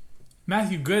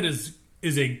Matthew Good is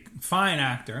a fine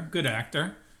actor, good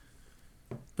actor,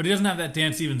 but he doesn't have that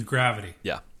Dan Stevens gravity.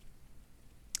 Yeah.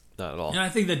 Not at all. And I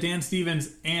think that Dan Stevens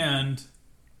and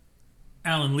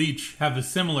Alan Leach have a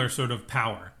similar sort of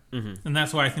power. And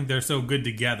that's why I think they're so good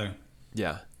together.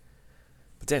 Yeah.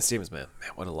 But Dan Stevens, man,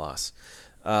 what a loss.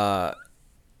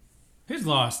 His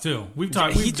loss, too.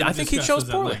 I think he chose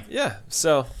poorly. Yeah.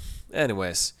 So,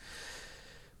 anyways,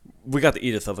 we got the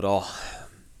Edith of it all.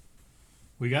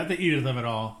 We got the Edith of it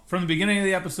all. From the beginning of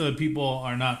the episode, people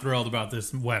are not thrilled about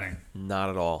this wedding. Not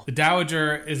at all. The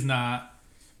Dowager is not.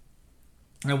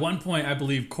 At one point, I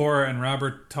believe Cora and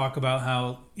Robert talk about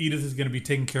how Edith is going to be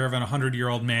taking care of a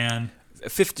 100-year-old man. A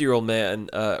 50-year-old man,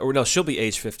 or no, she'll be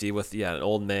age 50 with, an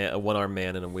old man, a one-armed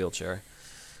man in a wheelchair.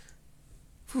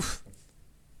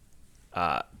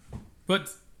 But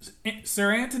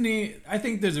Sir Anthony, I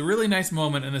think there's a really nice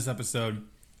moment in this episode.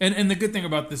 And the good thing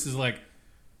about this is, like,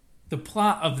 the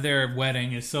plot of their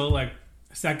wedding is so, like,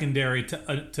 secondary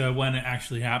to when it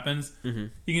actually happens. You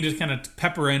can just kind of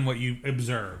pepper in what you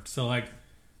observed. So, like,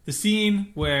 the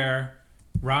scene where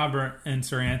Robert and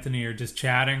Sir Anthony are just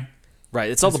chatting.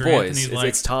 Right, it's all the Sir boys. Anthony's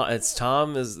It's Tom. It's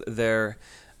Tom is there.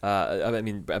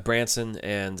 Branson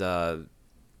and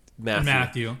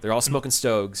Matthew. They're all smoking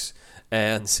stogs,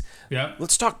 and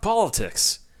let's talk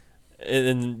politics.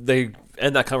 And they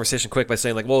end that conversation quick by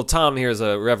saying, like, well, Tom here is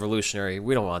a revolutionary.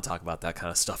 We don't want to talk about that kind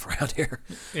of stuff around here.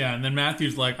 Yeah, and then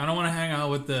Matthew's like, I don't want to hang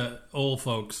out with the old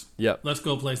folks. Yep. Let's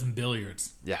go play some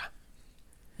billiards. Yeah.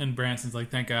 And Branson's like,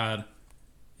 thank God.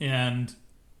 And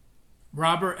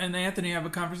Robert and Anthony have a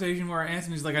conversation where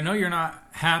Anthony's like, I know you're not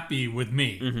happy with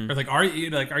me. Or like, are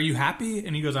you happy?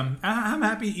 And he goes, I'm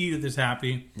happy. Edith is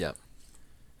happy. Yep.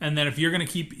 And then if you're going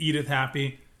to keep Edith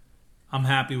happy, I'm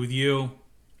happy with you.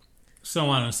 So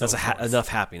on and so forth. That's enough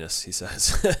happiness, he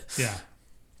says. Yeah.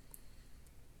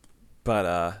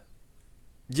 But,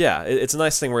 it's a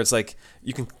nice thing where it's like,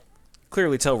 you can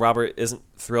clearly tell Robert isn't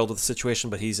thrilled with the situation,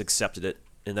 but he's accepted it,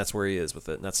 and that's where he is with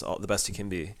it, and that's all the best he can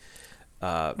be.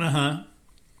 And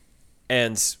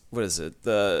what is it?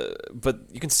 But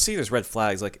you can see there's red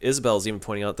flags. Like, Isabel's even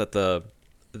pointing out that I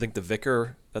think the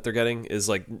vicar that they're getting is,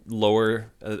 like, lower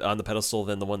on the pedestal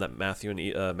than the one that Matthew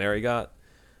and Mary got.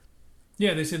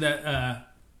 Yeah, they said that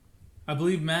I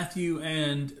believe Matthew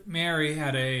and Mary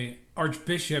had a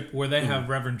archbishop where they have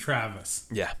Reverend Travis.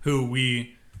 Yeah. Who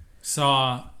we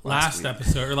saw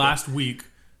last week,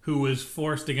 who was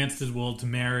forced against his will to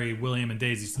marry William and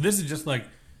Daisy. So this is just like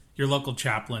your local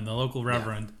chaplain, the local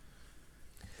reverend.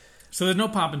 Yeah. So there's no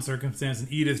pomp and circumstance,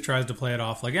 and Edith tries to play it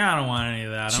off like, I don't want any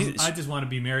of that. I just want to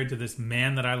be married to this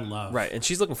man that I love. Right, and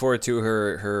she's looking forward to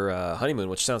her honeymoon,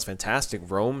 which sounds fantastic.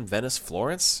 Rome, Venice,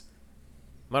 Florence.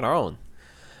 On our own.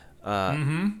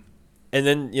 And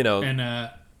then, And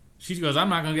she goes, I'm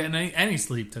not going to get any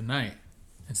sleep tonight.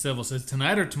 And Sybil says,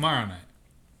 tonight or tomorrow night?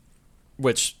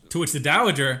 To which the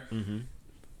Dowager,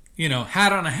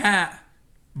 hat on a hat,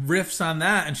 riffs on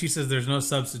that, and she says there's no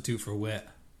substitute for wit.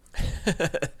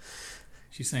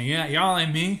 She's saying, yeah, y'all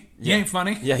ain't me. You ain't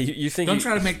funny. Yeah, you think... Don't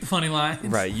try to make the funny lines.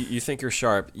 Right, you think you're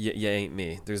sharp. You ain't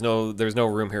me. There's no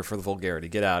room here for the vulgarity.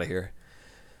 Get out of here.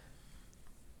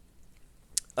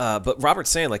 But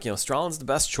Robert's saying, like, Stralin's the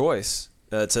best choice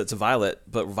to Violet,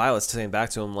 but Violet's saying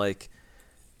back to him, like,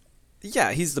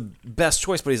 yeah, he's the best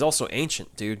choice, but he's also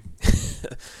ancient, dude.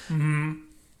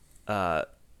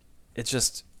 It's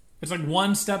just... It's like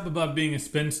one step above being a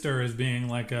spinster is being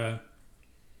like a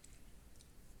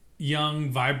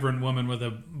young, vibrant woman with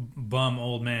a bum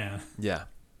old man. Yeah.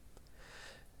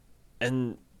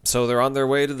 And so they're on their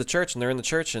way to the church, and they're in the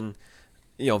church, and,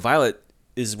 Violet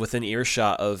is within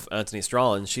earshot of Anthony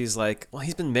Stralin. She's like, well,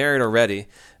 he's been married already.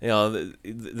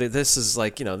 This is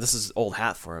like, this is old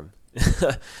hat for him.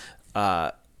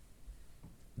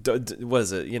 What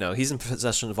is it? He's in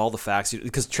possession of all the facts.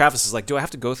 Because Travis is like, do I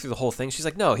have to go through the whole thing? She's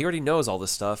like, no, he already knows all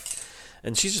this stuff.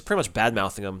 And she's just pretty much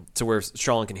bad-mouthing him to where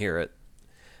Stralin can hear it.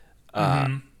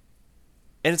 And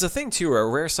it's a thing too, or a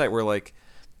rare sight where like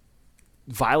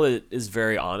Violet is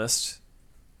very honest,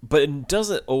 but it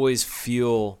doesn't always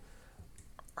feel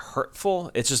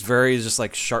hurtful. It's just very just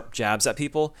like sharp jabs at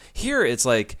people. Here it's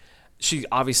like she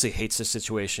obviously hates the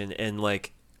situation, and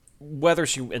like whether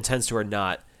she intends to or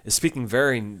not is speaking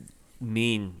very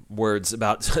mean words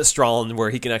about Stralin where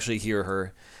he can actually hear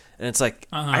her. And it's like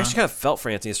I actually kind of felt for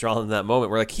Anthony Stralin in that moment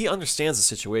where like he understands the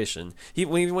situation.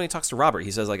 When he talks to Robert,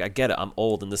 he says like, I get it, I'm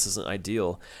old and this isn't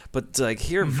ideal. But to like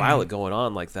hear Violet going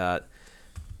on like that,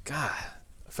 God,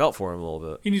 I felt for him a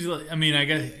little bit. He needs. I mean, I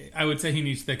guess I would say he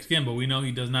needs thick skin, but we know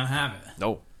he does not have it.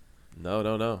 No.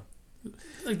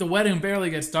 Like the wedding barely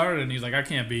gets started, and he's like, "I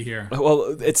can't be here."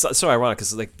 Well, it's so ironic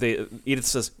because like Edith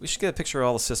says we should get a picture of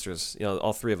all the sisters. You know,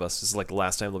 all three of us. This is like the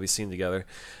last time they'll be seen together.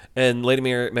 And Lady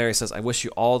Mary says, "I wish you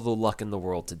all the luck in the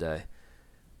world today."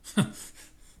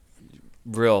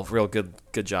 real good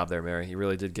job there, Mary. You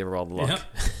really did give her all the luck. Yep.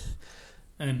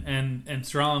 And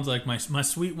Stralin's like, my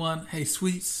sweet one. Hey,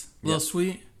 sweets, little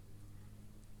sweet.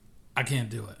 I can't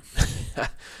do it.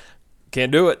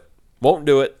 Can't do it. Won't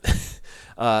do it.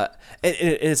 And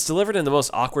it's delivered in the most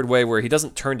awkward way where he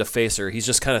doesn't turn to face her. He's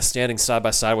just kind of standing side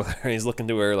by side with her, and he's looking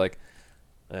to her like,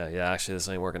 yeah, actually, this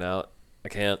ain't working out. I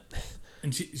can't.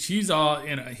 And she's all,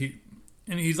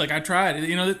 he's like, I tried.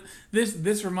 You know,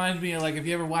 this reminds me of like if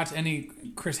you ever watch any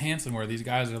Chris Hansen where these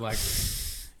guys are like,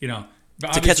 you know,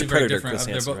 To Catch a Predator, Chris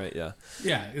Hansen, right? Yeah.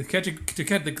 Yeah, to catch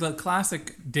the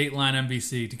classic Dateline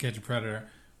NBC To Catch a Predator,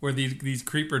 where these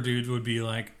creeper dudes would be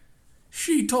like,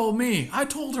 she told me. I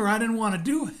told her I didn't want to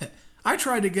do it. I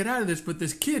tried to get out of this, but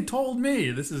this kid told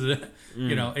me. This is a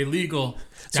legal.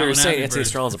 So you're saying Anthony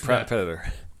Stralin's a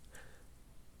predator?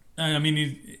 I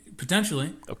mean,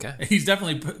 potentially. Okay. He's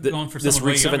definitely going for this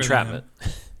someone reeks of entrapment.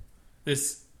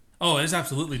 This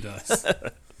absolutely does.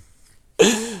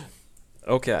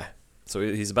 Okay. So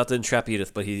he's about to entrap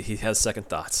Edith, but he has second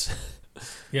thoughts.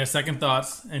 He has second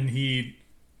thoughts, and he's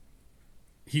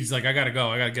like, I gotta go.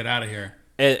 I gotta get out of here.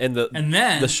 And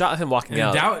then the shot of him walking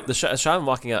out, the shot of him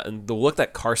walking out, and the look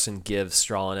that Carson gives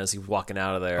Stralin as he's walking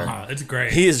out of there, it's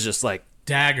great. He is just like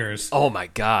daggers. Oh my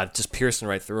God, just piercing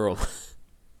right through him.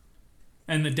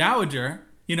 And the Dowager,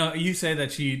 you say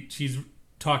that she's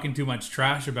talking too much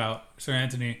trash about Sir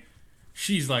Anthony.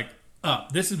 She's like,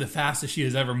 this is the fastest she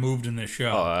has ever moved in this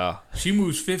show. Oh yeah. She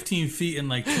moves 15 feet in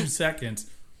like 2 seconds,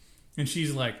 and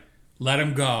she's like, "Let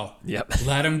him go. Yep.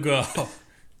 Let him go."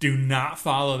 Do not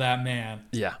follow that man.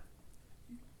 Yeah.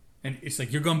 And it's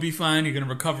like, you're going to be fine. You're going to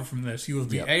recover from this. You will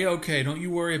be A-okay. Don't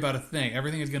you worry about a thing.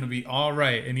 Everything is going to be all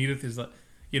right. And Edith is,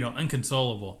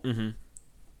 inconsolable. Mm-hmm.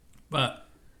 But,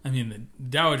 I mean, the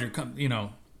Dowager,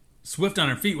 swift on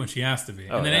her feet when she has to be.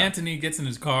 And then Anthony gets in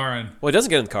his car and he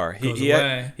doesn't get in the car. He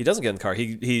doesn't get in the car.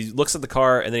 He looks at the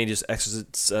car and then he just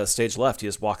exits stage left. He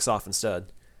just walks off instead.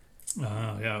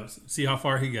 Yeah. See how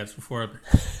far he gets before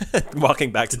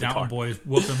walking back to the Downton car. Boys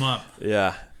whoop him up.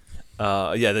 Yeah.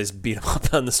 They just beat him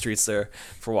up on the streets there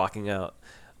for walking out.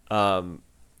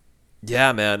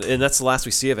 Yeah, man. And that's the last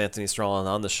we see of Anthony Stralin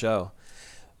on the show.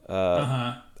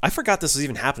 I forgot this was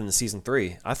even happening in season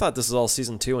 3. I thought this was all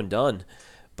season 2 and done.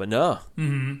 But no.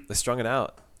 Mm-hmm. They strung it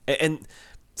out. And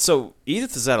so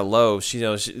Edith is at a low.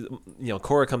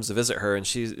 Cora comes to visit her,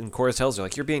 and Cora tells her,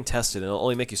 like, you're being tested and it'll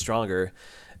only make you stronger.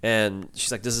 And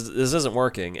she's like, this isn't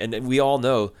working. And we all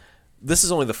know this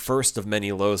is only the first of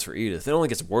many lows for Edith. It only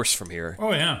gets worse from here.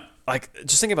 Oh, yeah. Like,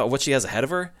 just thinking about what she has ahead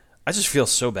of her, I just feel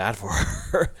so bad for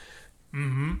her.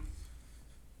 Mm-hmm.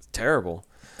 It's terrible.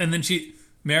 And then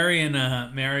Mary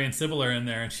and Sybil are in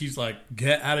there, and she's like,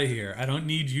 get out of here. I don't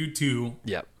need you two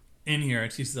in here.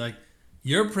 And she's like,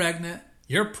 you're pregnant.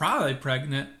 You're probably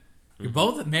pregnant. You're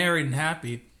both married and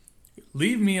happy.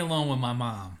 Leave me alone with my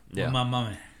mom. Yeah. With my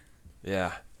mommy.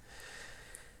 Yeah.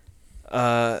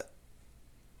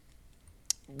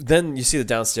 Then you see the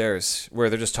downstairs where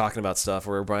they're just talking about stuff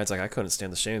where Brian's like, I couldn't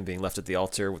stand the shame of being left at the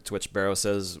altar, to which Barrow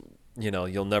says,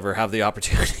 you'll never have the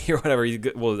opportunity or whatever.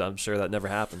 Well, I'm sure that never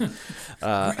happened.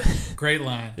 Great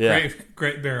line. Yeah.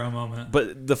 Great Barrow moment.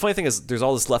 But the funny thing is there's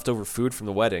all this leftover food from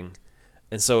the wedding,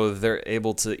 and so they're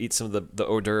able to eat some of the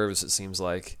hors d'oeuvres, it seems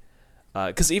like.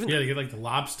 Because they get like the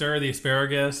lobster, the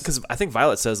asparagus. Because I think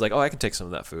Violet says like, "Oh, I can take some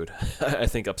of that food." I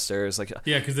think upstairs, like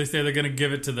because they say they're gonna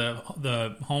give it to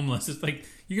the homeless. It's like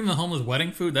you give them the homeless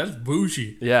wedding food. That's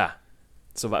bougie. Yeah.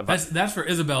 So that's for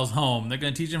Isabel's home. They're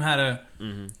gonna teach them how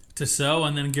to sew,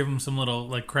 and then give them some little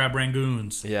like crab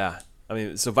rangoons. Yeah. I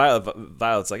mean, so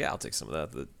Violet's like, "Yeah, I'll take some of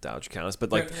that." The Dowager Countess,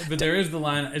 but there is the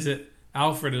line. Is it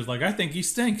Alfred is like, "I think he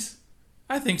stinks.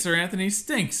 I think Sir Anthony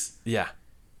stinks." Yeah.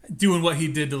 Doing what he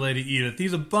did to Lady Edith.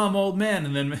 He's a bum old man.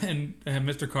 And then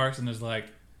Mr. Carson is like,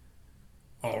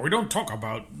 oh, we don't talk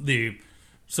about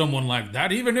someone like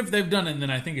that, even if they've done it. And then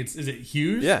I think is it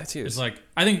Hughes? Yeah, it's Hughes. It's like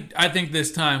I think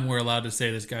this time we're allowed to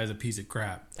say this guy's a piece of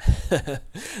crap.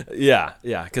 Yeah,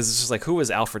 because it's just like, who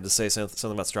is Alfred to say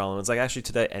something about Stralin? It's like, actually,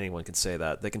 today anyone can say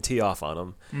that. They can tee off on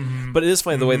him. Mm-hmm. But it is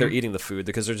funny the way they're eating the food,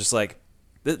 because they're just like,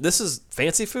 this is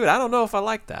fancy food? I don't know if I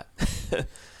like that.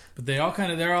 But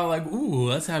they're all like, ooh,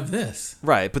 let's have this.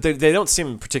 Right, but they don't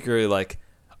seem particularly like,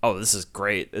 oh, this is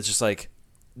great. It's just like,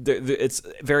 it's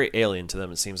very alien to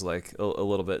them, it seems like, a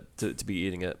little bit, to be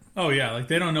eating it. Oh, yeah, like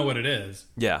they don't know what it is.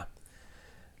 Yeah.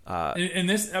 And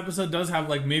this episode does have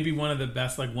like maybe one of the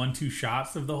best like 1-2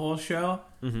 shots of the whole show.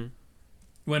 Mm-hmm.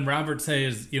 When Robert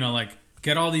says, like,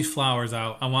 get all these flowers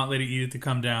out. I want Lady Edith to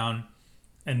come down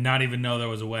and not even know there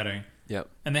was a wedding. Yep.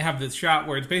 And they have this shot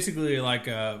where it's basically like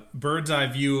a bird's eye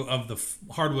view of the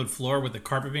hardwood floor with the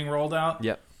carpet being rolled out.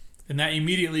 Yep. And that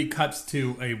immediately cuts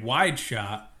to a wide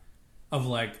shot of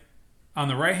like, on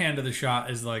the right hand of the shot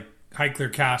is like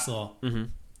Highclere Castle. Mm-hmm.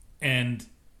 And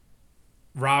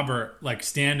Robert like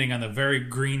standing on the very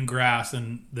green grass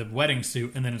in the wedding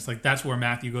suit, and then it's like that's where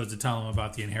Matthew goes to tell him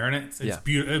about the inheritance. It's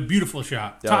a beautiful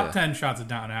shot. Top 10 shots of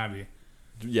Downton Abbey.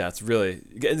 Yeah, it's really,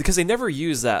 because they never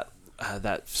use that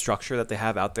structure that they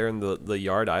have out there in the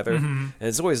yard either, and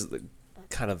it's always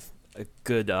kind of a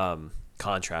good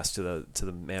contrast to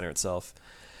the manor itself.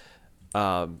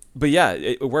 But yeah,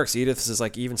 it works. Edith is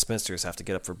like, even spinsters have to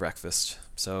get up for breakfast,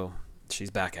 so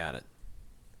she's back at it.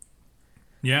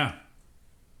 Yeah.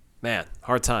 Man,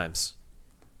 hard times.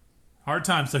 Hard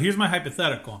times. So here's my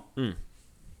hypothetical.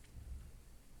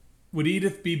 Would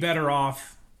Edith be better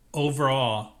off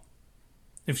overall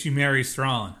if she marries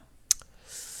Stralin?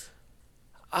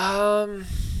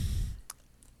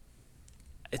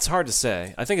 It's hard to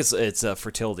say. I think it's a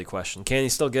fertility question. Can you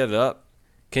still get it up?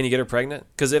 Can you get her pregnant?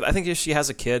 Because I think if she has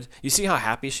a kid, you see how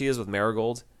happy she is with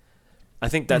Marigold? I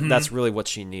think that's really what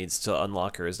she needs to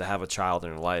unlock her, is to have a child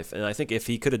in her life. And I think if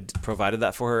he could have provided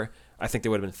that for her, I think they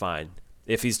would have been fine.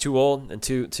 If he's too old and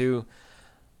too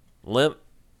limp,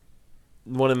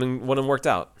 wouldn't have worked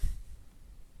out.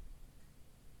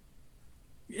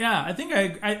 Yeah, I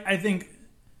think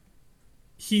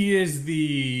he is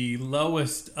the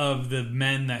lowest of the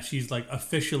men that she's like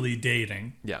officially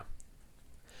dating. Yeah.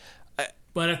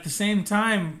 But at the same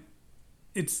time,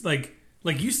 it's like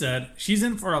you said, she's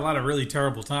in for a lot of really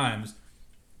terrible times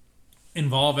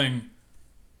involving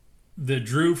the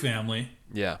Drew family.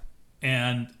 Yeah.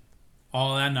 And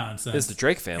all that nonsense. It's the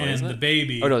Drake family, and isn't it? And the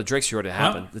baby. Oh, no, the Drake's already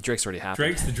happened. The Drake's already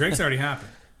happened. The Drake's already happened.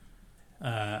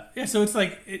 Yeah, so it's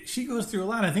like she goes through a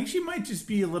lot. I think she might just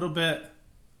be a little bit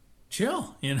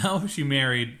chill, She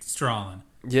married Stralin.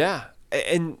 Yeah.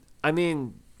 And, I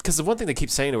mean, because the one thing they keep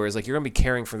saying to her is, like, you're going to be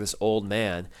caring for this old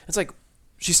man. It's like,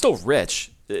 she's still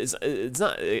rich. It's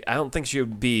not. I don't think she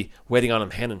would be waiting on him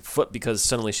hand and foot because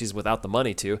suddenly she's without the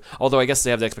money to. Although I guess they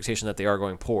have the expectation that they are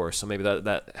going poor, so maybe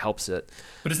that helps it.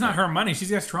 But it's not her money. She's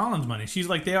got Stralin's money. She's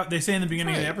like they say in the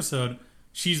beginning of the episode,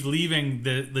 she's leaving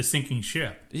the sinking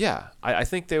ship. Yeah, I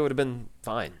think they would have been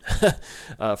fine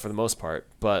for the most part.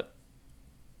 But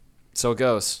so it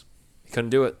goes. He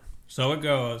couldn't do it. So it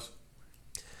goes.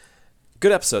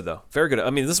 Good episode though. Very good. I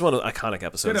mean, this is one of the iconic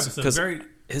episodes. Good episode.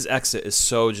 His exit is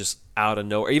so just out of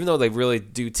nowhere. Even though they really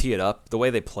do tee it up, the way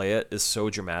they play it is so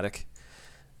dramatic.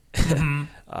 Mm-hmm.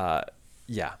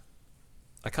 Yeah.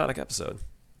 Iconic episode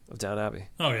of Downton Abbey.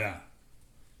 Oh, yeah.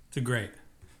 It's a great.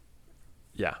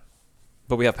 Yeah.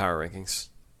 But we have power rankings.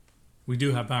 We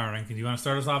do have power rankings. You want to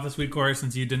start us off this week, Corey,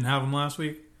 since you didn't have them last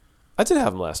week? I did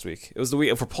have them last week. It was the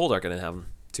week for Poldark. I didn't have them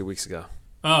 2 weeks ago.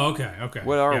 Oh, okay.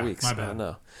 What are our weeks? My bad. I don't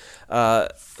know.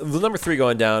 The number 3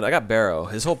 going down, I got Barrow.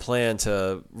 His whole plan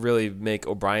to really make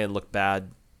O'Brien look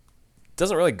bad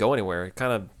doesn't really go anywhere. It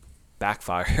kind of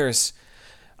backfires.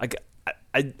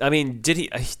 I mean, did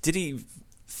he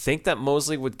think that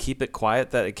Mosley would keep it quiet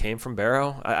that it came from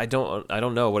Barrow? I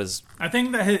don't know what his. I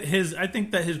think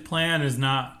that his plan is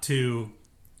not to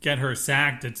get her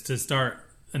sacked. It's to start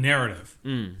a narrative,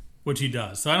 which he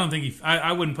does. So I don't think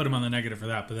I wouldn't put him on the negative for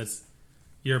that. But that's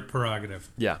your prerogative.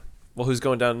 Yeah. Well, who's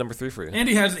going down number 3 for you? And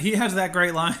he has that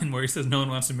great line where he says no one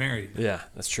wants to marry you. Yeah,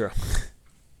 that's true.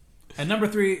 And number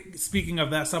 3, speaking of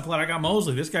that subplot, I got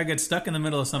Mosley. This guy gets stuck in the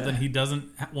middle of something he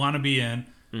doesn't want to be in.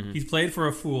 Mm-hmm. He's played for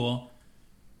a fool.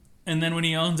 And then when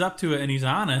he owns up to it and he's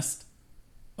honest,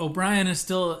 O'Brien is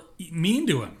still mean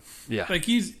to him. Yeah. Like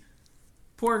he's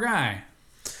poor guy.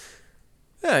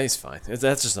 Yeah, he's fine.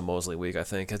 That's just a Mosley week, I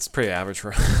think. It's pretty average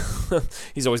for him.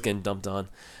 He's always getting dumped on.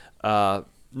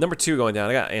 Number 2 going down,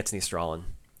 I got Anthony Stralin.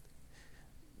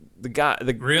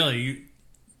 Really?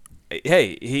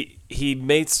 Hey, he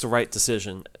makes the right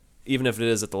decision, even if it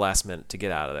is at the last minute, to get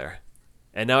out of there.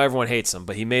 And now everyone hates him,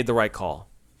 but he made the right call.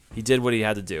 He did what he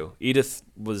had to do. Edith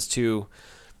was too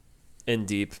in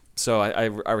deep, so I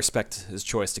respect his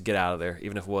choice to get out of there,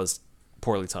 even if it was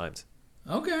poorly timed.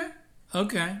 Okay.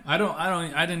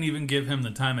 I didn't even give him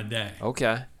the time of day.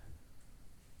 Okay.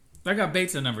 I got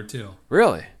Bates at number 2.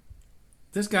 Really?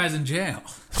 This guy's in jail.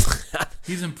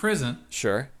 He's in prison.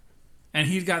 Sure. And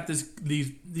he's got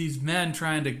these men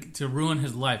trying to ruin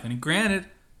his life. And granted,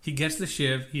 he gets the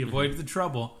shiv, he avoids the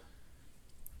trouble,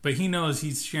 but he knows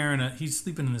he's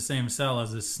sleeping in the same cell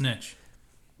as this snitch.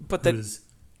 But who's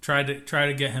tried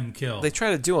to get him killed. They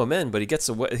try to do him in, but he gets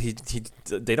away.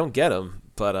 They don't get him.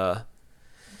 But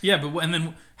yeah, but and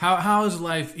then how is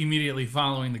life immediately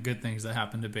following the good things that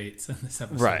happened to Bates in this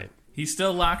episode? Right. He's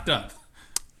still locked up.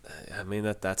 I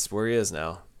mean that's where he is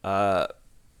now.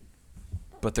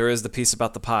 But there is the piece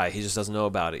about the pie. He just doesn't know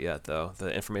about it yet, though.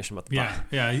 The information about the pie.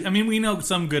 Yeah. I mean, we know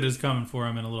some good is coming for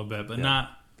him in a little bit, but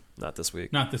not this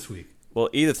week. Not this week. Well,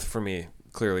 Edith for me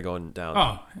clearly going down.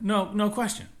 Oh no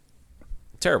question.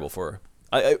 Terrible for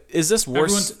her. Is this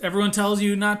worse? Everyone tells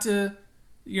you not to.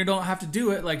 You don't have to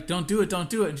do it. Like, don't do it.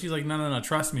 And she's like, no.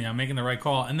 Trust me, I'm making the right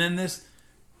call. And then this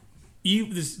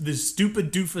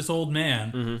stupid doofus old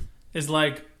man is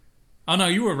like, oh no,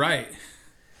 you were right.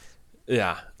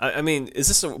 Yeah, I mean, is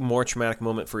this a more traumatic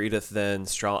moment for Edith than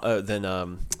Sir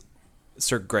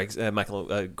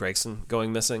Michael Gregson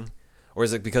going missing, or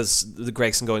is it because the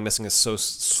Gregson going missing is so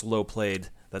slow played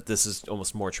that this is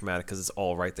almost more traumatic because it's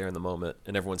all right there in the moment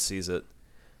and everyone sees it?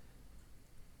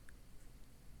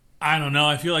 I don't know.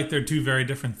 I feel like they're two very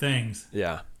different things.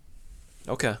 Yeah.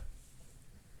 Okay.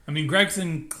 I mean,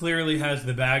 Gregson clearly has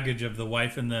the baggage of the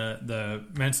wife in the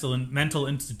mental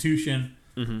institution.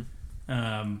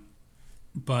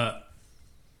 But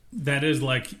that is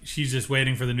like she's just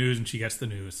waiting for the news and she gets the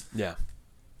news. Yeah.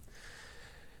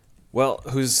 Well,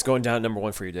 who's going down at number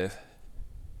 1 for you, Dave?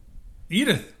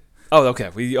 Edith. Oh, okay.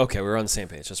 We're on the same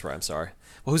page. That's right. I'm sorry.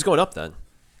 Well, who's going up then?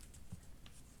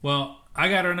 Well, I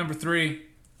got her at number 3.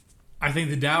 I think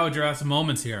the Dowager has some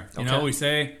moments here. You know, we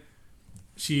say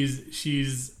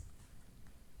she's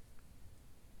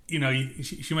you know,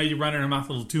 she might be running her mouth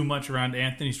a little too much around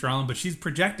Anthony Strallen, but she's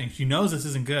projecting. She knows this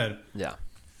isn't good. Yeah.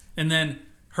 And then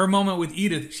her moment with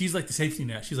Edith, she's like the safety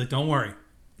net. She's like, don't worry.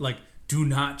 Like, do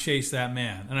not chase that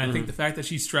man. And I think the fact that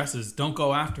she stresses, don't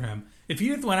go after him. If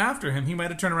Edith went after him, he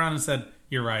might have turned around and said,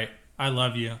 you're right. I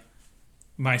love you.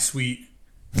 My sweet.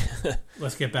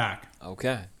 Let's get back.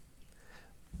 Okay.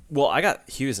 Well, I got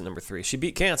Hughes at number 3. She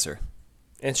beat cancer.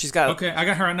 And she's got... Okay, I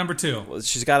got her at number 2. Well,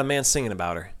 she's got a man singing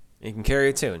about her. He can carry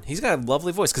a tune. He's got a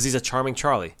lovely voice because he's a charming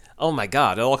Charlie. Oh my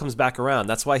God, it all comes back around.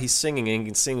 That's why he's singing and he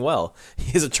can sing well.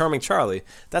 He's a charming Charlie.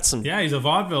 That's some he's a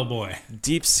vaudeville boy.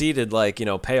 Deep-seated,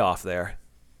 payoff there.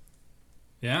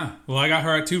 Yeah. Well, I got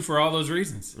her at 2 for all those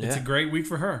reasons. It's a great week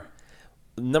for her.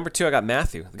 Number 2, I got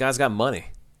Matthew. The guy's got money.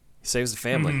 He saves the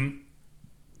family.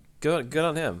 Good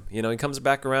on him. You know, he comes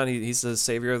back around. He's the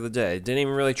savior of the day. Didn't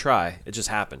even really try. It just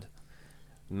happened.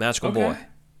 Magical boy.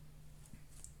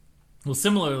 Well,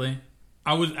 similarly,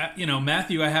 I was,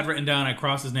 Matthew I had written down, I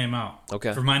crossed his name out.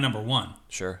 Okay. For my number 1.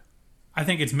 Sure. I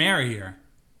think it's Mary here.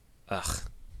 Ugh.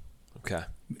 Okay.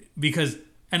 Because,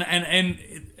 and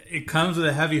it comes with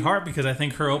a heavy heart because I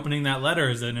think her opening that letter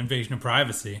is an invasion of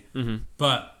privacy.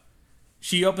 But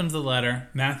she opens the letter,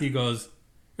 Matthew goes,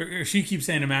 or she keeps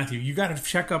saying to Matthew, you got to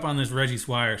check up on this Reggie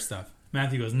Swire stuff.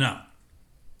 Matthew goes, no.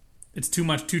 It's too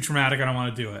traumatic, I don't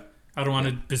want to do it. I don't want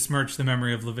to besmirch the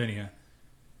memory of Lavinia.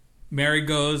 Mary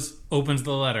goes, opens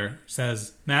the letter,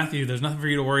 says, Matthew, there's nothing for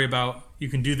you to worry about. You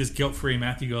can do this guilt-free.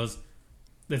 Matthew goes,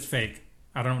 that's fake.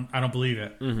 I don't believe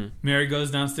it. Mary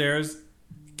goes downstairs,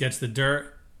 gets the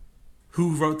dirt.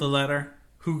 Who wrote the letter?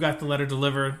 Who got the letter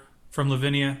delivered from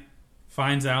Lavinia?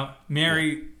 Finds out.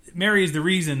 Mary is the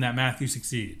reason that Matthew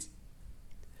succeeds.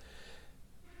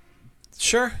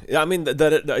 Sure. Yeah, I mean,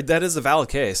 that is a valid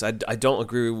case. I don't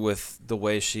agree with the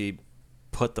way she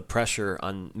put the pressure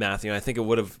on Matthew. I think it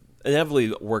would have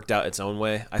inevitably worked out its own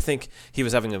way. I think he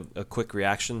was having a quick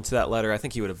reaction to that letter. I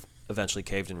think he would have eventually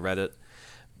caved and read it.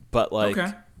 But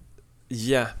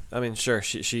yeah, I mean, sure,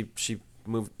 she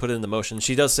put it into motion.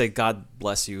 She does say, "God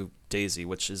bless you, Daisy,"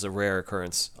 which is a rare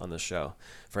occurrence on this show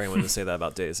for anyone to say that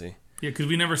about Daisy. Yeah, because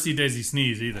we never see Daisy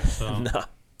sneeze either. So.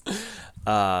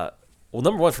 No. Well,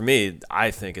 number 1 for me, I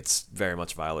think it's very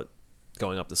much Violet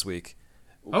going up this week.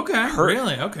 Okay,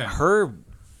 really? Okay. Her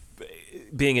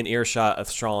being in earshot of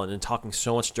Strallen and talking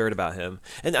so much dirt about him.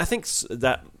 And I think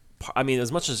that, I mean, as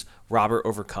much as Robert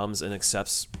overcomes and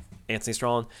accepts Anthony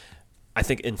Strallen, I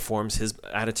think informs his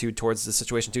attitude towards the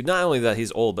situation too. Not only that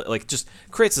he's old, but just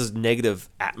creates this negative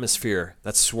atmosphere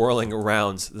that's swirling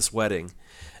around this wedding.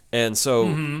 And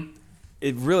so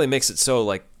it really makes it so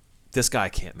like this guy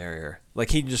can't marry her. Like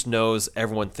he just knows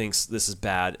everyone thinks this is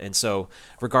bad, and so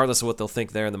regardless of what they'll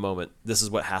think there in the moment, this is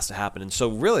what has to happen. And so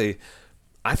really,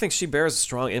 I think she bears a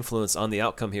strong influence on the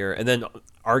outcome here, and then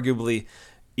arguably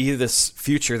either this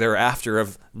future thereafter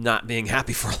of not being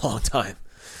happy for a long time.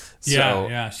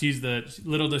 Yeah. She's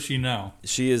little does she know.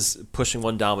 She is pushing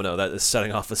one domino that is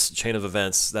setting off a chain of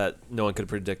events that no one could have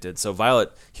predicted. So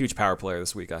Violet, huge power player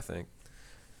this week, I think.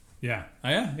 Yeah.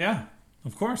 Yeah.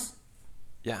 Of course.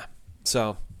 Yeah.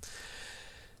 So,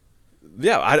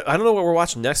 yeah, I don't know what we're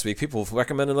watching next week. People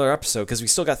recommend another episode because we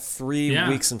still got 3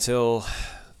 weeks until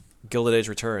Gilded Age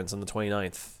returns on the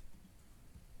 29th.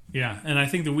 Yeah, and I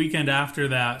think the weekend after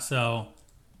that, so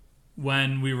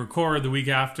when we record the week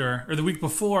after, or the week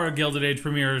before Gilded Age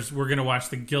premieres, we're going to watch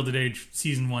the Gilded Age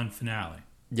Season 1 finale.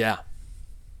 Yeah.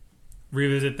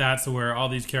 Revisit that so where all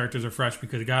these characters are fresh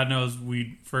because God knows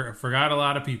we forgot a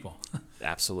lot of people.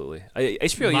 Absolutely.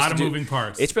 HBO a lot of moving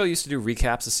parts. HBO used to do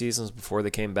recaps of seasons before they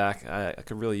came back. I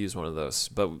could really use one of those,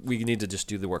 but we need to just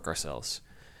do the work ourselves.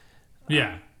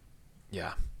 Yeah.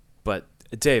 Yeah. But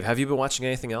Dave, have you been watching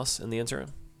anything else in the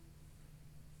interim?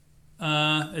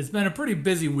 It's been a pretty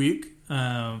busy week,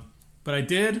 but I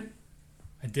did.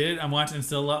 I'm watching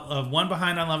still one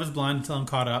behind on Love Is Blind until I'm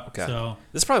caught up. Okay. So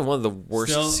this is probably one of the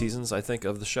worst seasons I think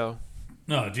of the show.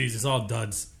 No, geez, it's all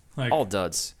duds. Like all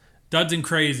duds. Duds and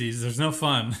crazies. There's no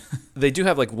fun. They do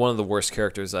have like one of the worst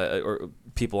characters or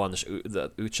people on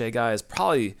the Uche guy is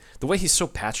probably the way he's so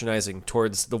patronizing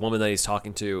towards the woman that he's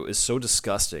talking to is so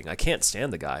disgusting. I can't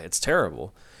stand the guy. It's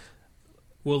terrible.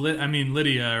 Well,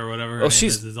 Lydia or whatever her name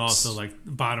is also like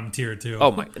bottom tier too.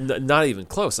 Oh my, not even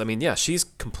close. I mean, yeah, she's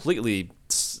completely,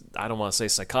 I don't want to say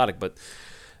psychotic, but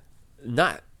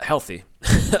not healthy.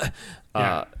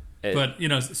 Yeah. But,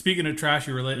 speaking of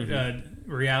trashy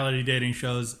reality dating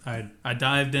shows, I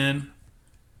dived in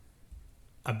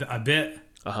a bit.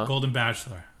 Golden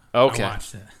Bachelor. Okay. I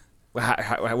watched it. What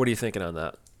are you thinking on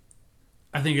that?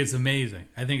 I think it's amazing.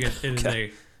 I think it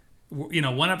is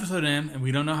one episode in, and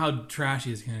we don't know how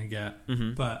trashy it's going to get.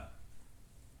 Mm-hmm. But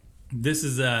this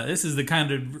is the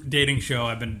kind of dating show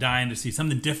I've been dying to see.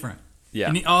 Something different. Yeah.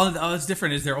 And all that's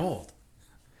different is they're old.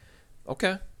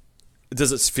 Okay.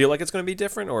 Does it feel like it's going to be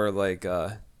different, or like?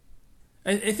 I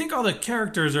think all the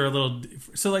characters are a little.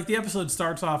 So like the episode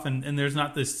starts off, and there's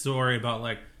not this story about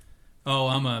like, oh,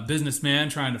 I'm a businessman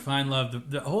trying to find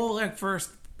love. The whole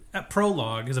first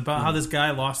prologue is about how this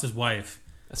guy lost his wife.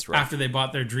 That's right. After they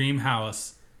bought their dream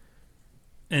house,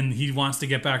 and he wants to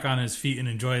get back on his feet and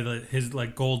enjoy his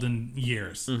golden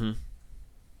years. Mm-hmm.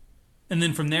 And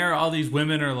then from there, all these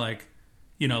women are like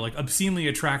obscenely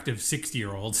attractive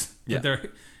 60-year-olds. Yeah.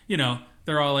 But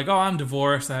they're all like, oh, I'm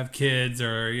divorced, I have kids,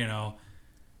 or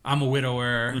I'm a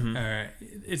widower.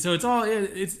 Mm-hmm. So it's all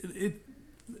the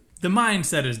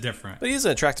mindset is different. But he's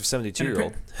an attractive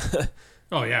 72-year-old.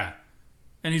 Oh yeah,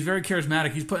 and he's very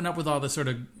charismatic. He's putting up with all the sort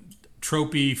of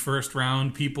tropey first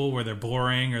round people where they're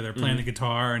boring or they're playing the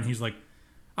guitar, and he's like,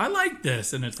 I like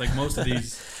this. And it's like most of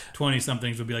these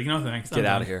 20-somethings would be like, no thanks, get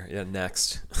out of here. Yeah,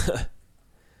 next.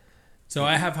 So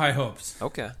I have high hopes.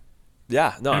 Okay.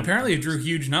 Yeah, no. And apparently it drew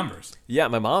huge numbers. Yeah,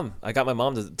 I got my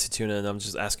mom to tune in. I'm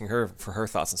just asking her for her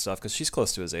thoughts and stuff because she's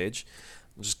close to his age.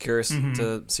 I'm just curious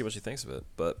to see what she thinks of it.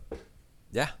 But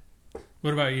yeah.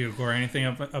 What about you, Corey? Anything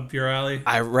up your alley?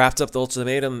 I wrapped up the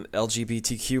Ultimatum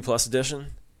LGBTQ plus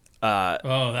edition.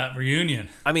 That reunion.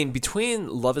 I mean, between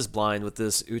Love Is Blind with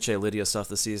this Uche Lydia stuff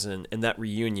this season and that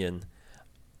reunion,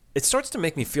 it starts to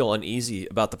make me feel uneasy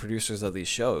about the producers of these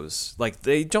shows. Like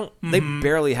they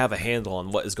barely have a handle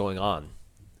on what is going on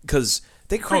because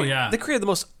they created the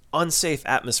most unsafe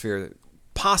atmosphere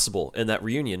possible in that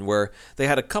reunion, where they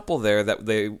had a couple there that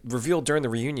they revealed during the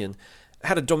reunion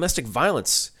had a domestic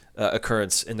violence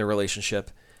occurrence in their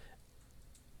relationship.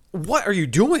 What are you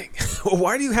doing?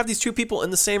 Why do you have these two people in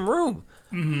the same room?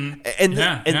 Mm-hmm.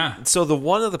 And so the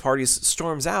one of the parties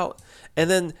storms out, and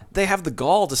then they have the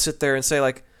gall to sit there and say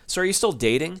like, so are you still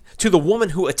dating? To the woman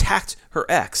who attacked her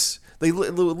ex. They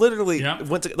literally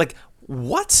went to like,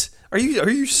 what? Are you?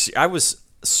 I was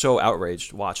so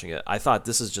outraged watching it. I thought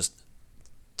this is just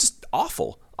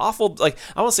awful. Like,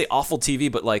 I want to say awful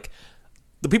TV, but like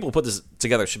the people who put this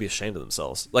together should be ashamed of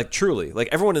themselves. Like truly, like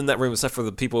everyone in that room except for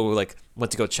the people who like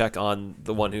went to go check on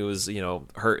the one who was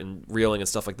hurt and reeling and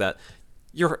stuff like that.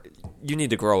 You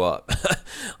need to grow up.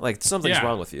 Like something's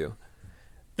wrong with you.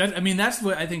 That's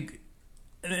what I think.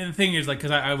 And the thing is, like, because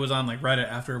I was on like Reddit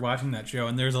after watching that show,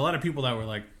 and there's a lot of people that were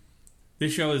like,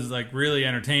 "This show is like really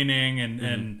entertaining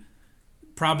and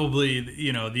probably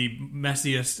the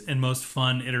messiest and most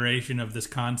fun iteration of this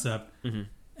concept." Mm-hmm.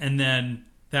 And then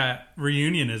that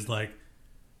reunion is like,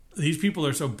 these people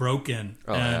are so broken.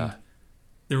 Oh, and yeah.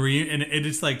 the reunion, and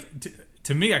it's like,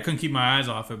 to me, I couldn't keep my eyes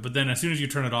off it. But then as soon as you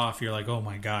turn it off, you're like, oh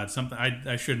my God, something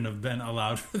I shouldn't have been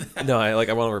allowed for that. No, I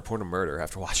want to report a murder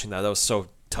after watching that. That was so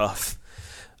tough.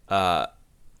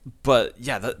 But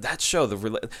yeah, that show,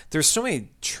 there's so many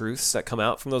truths that come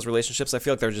out from those relationships. I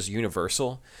feel like they're just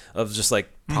universal, of just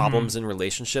like problems in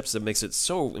relationships that makes it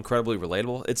so incredibly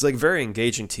relatable. It's like very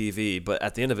engaging TV, but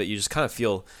at the end of it, you just kind of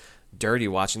feel dirty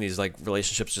watching these like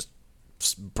relationships just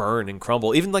burn and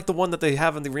crumble. Even like the one that they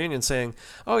have in the reunion saying,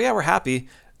 "Oh yeah, we're happy."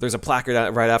 There's a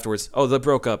placard right afterwards. "Oh, they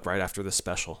broke up right after this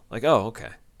special." Like, oh, okay,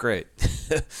 great.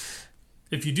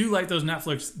 If you do like those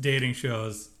Netflix dating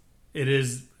shows, it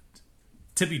is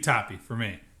tippy toppy for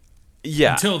me.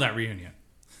 Yeah. Until that reunion.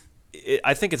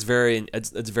 I think it's very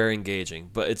engaging,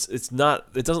 but it's not.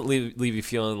 It doesn't leave you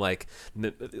feeling like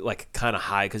kind of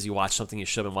high because you watch something you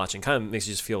should have been watching. Kind of makes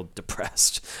you just feel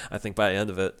depressed, I think, by the end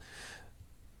of it.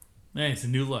 Hey, it's a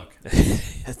new look.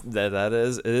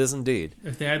 It is indeed.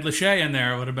 If they had Lachey in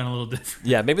there, it would have been a little different.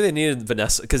 Yeah, maybe they needed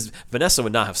Vanessa, because Vanessa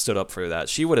would not have stood up for that.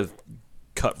 She would have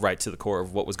cut right to the core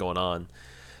of what was going on.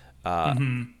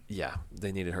 Yeah,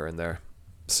 they needed her in there.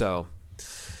 So,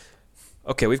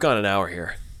 okay, we've gone an hour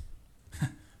here.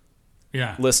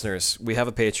 Yeah. Listeners, we have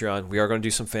a Patreon. We are going to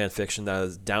do some fan fiction that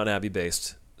is Downton Abbey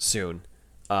based soon.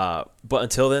 But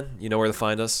until then, you know where to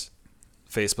find us.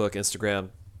 Facebook, Instagram,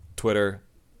 Twitter,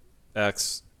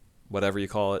 X, whatever you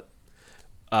call it.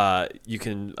 You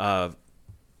can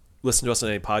listen to us on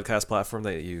any podcast platform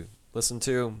that you listen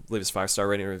to. Leave us a 5-star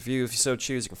rating and review if you so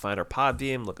choose. You can find our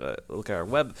Podbeam. Look at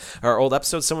our old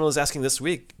episodes. Someone was asking this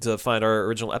week to find our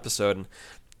original episode, and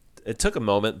it took a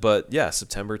moment, but yeah,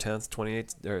 September 10th,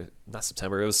 2018, or not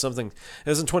September. It was in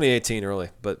 2018 early,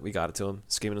 but we got it to him.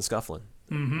 Scheming and Scuffling,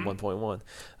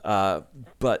 1.1.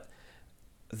 But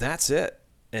that's it,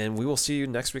 and we will see you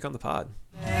next week on the pod.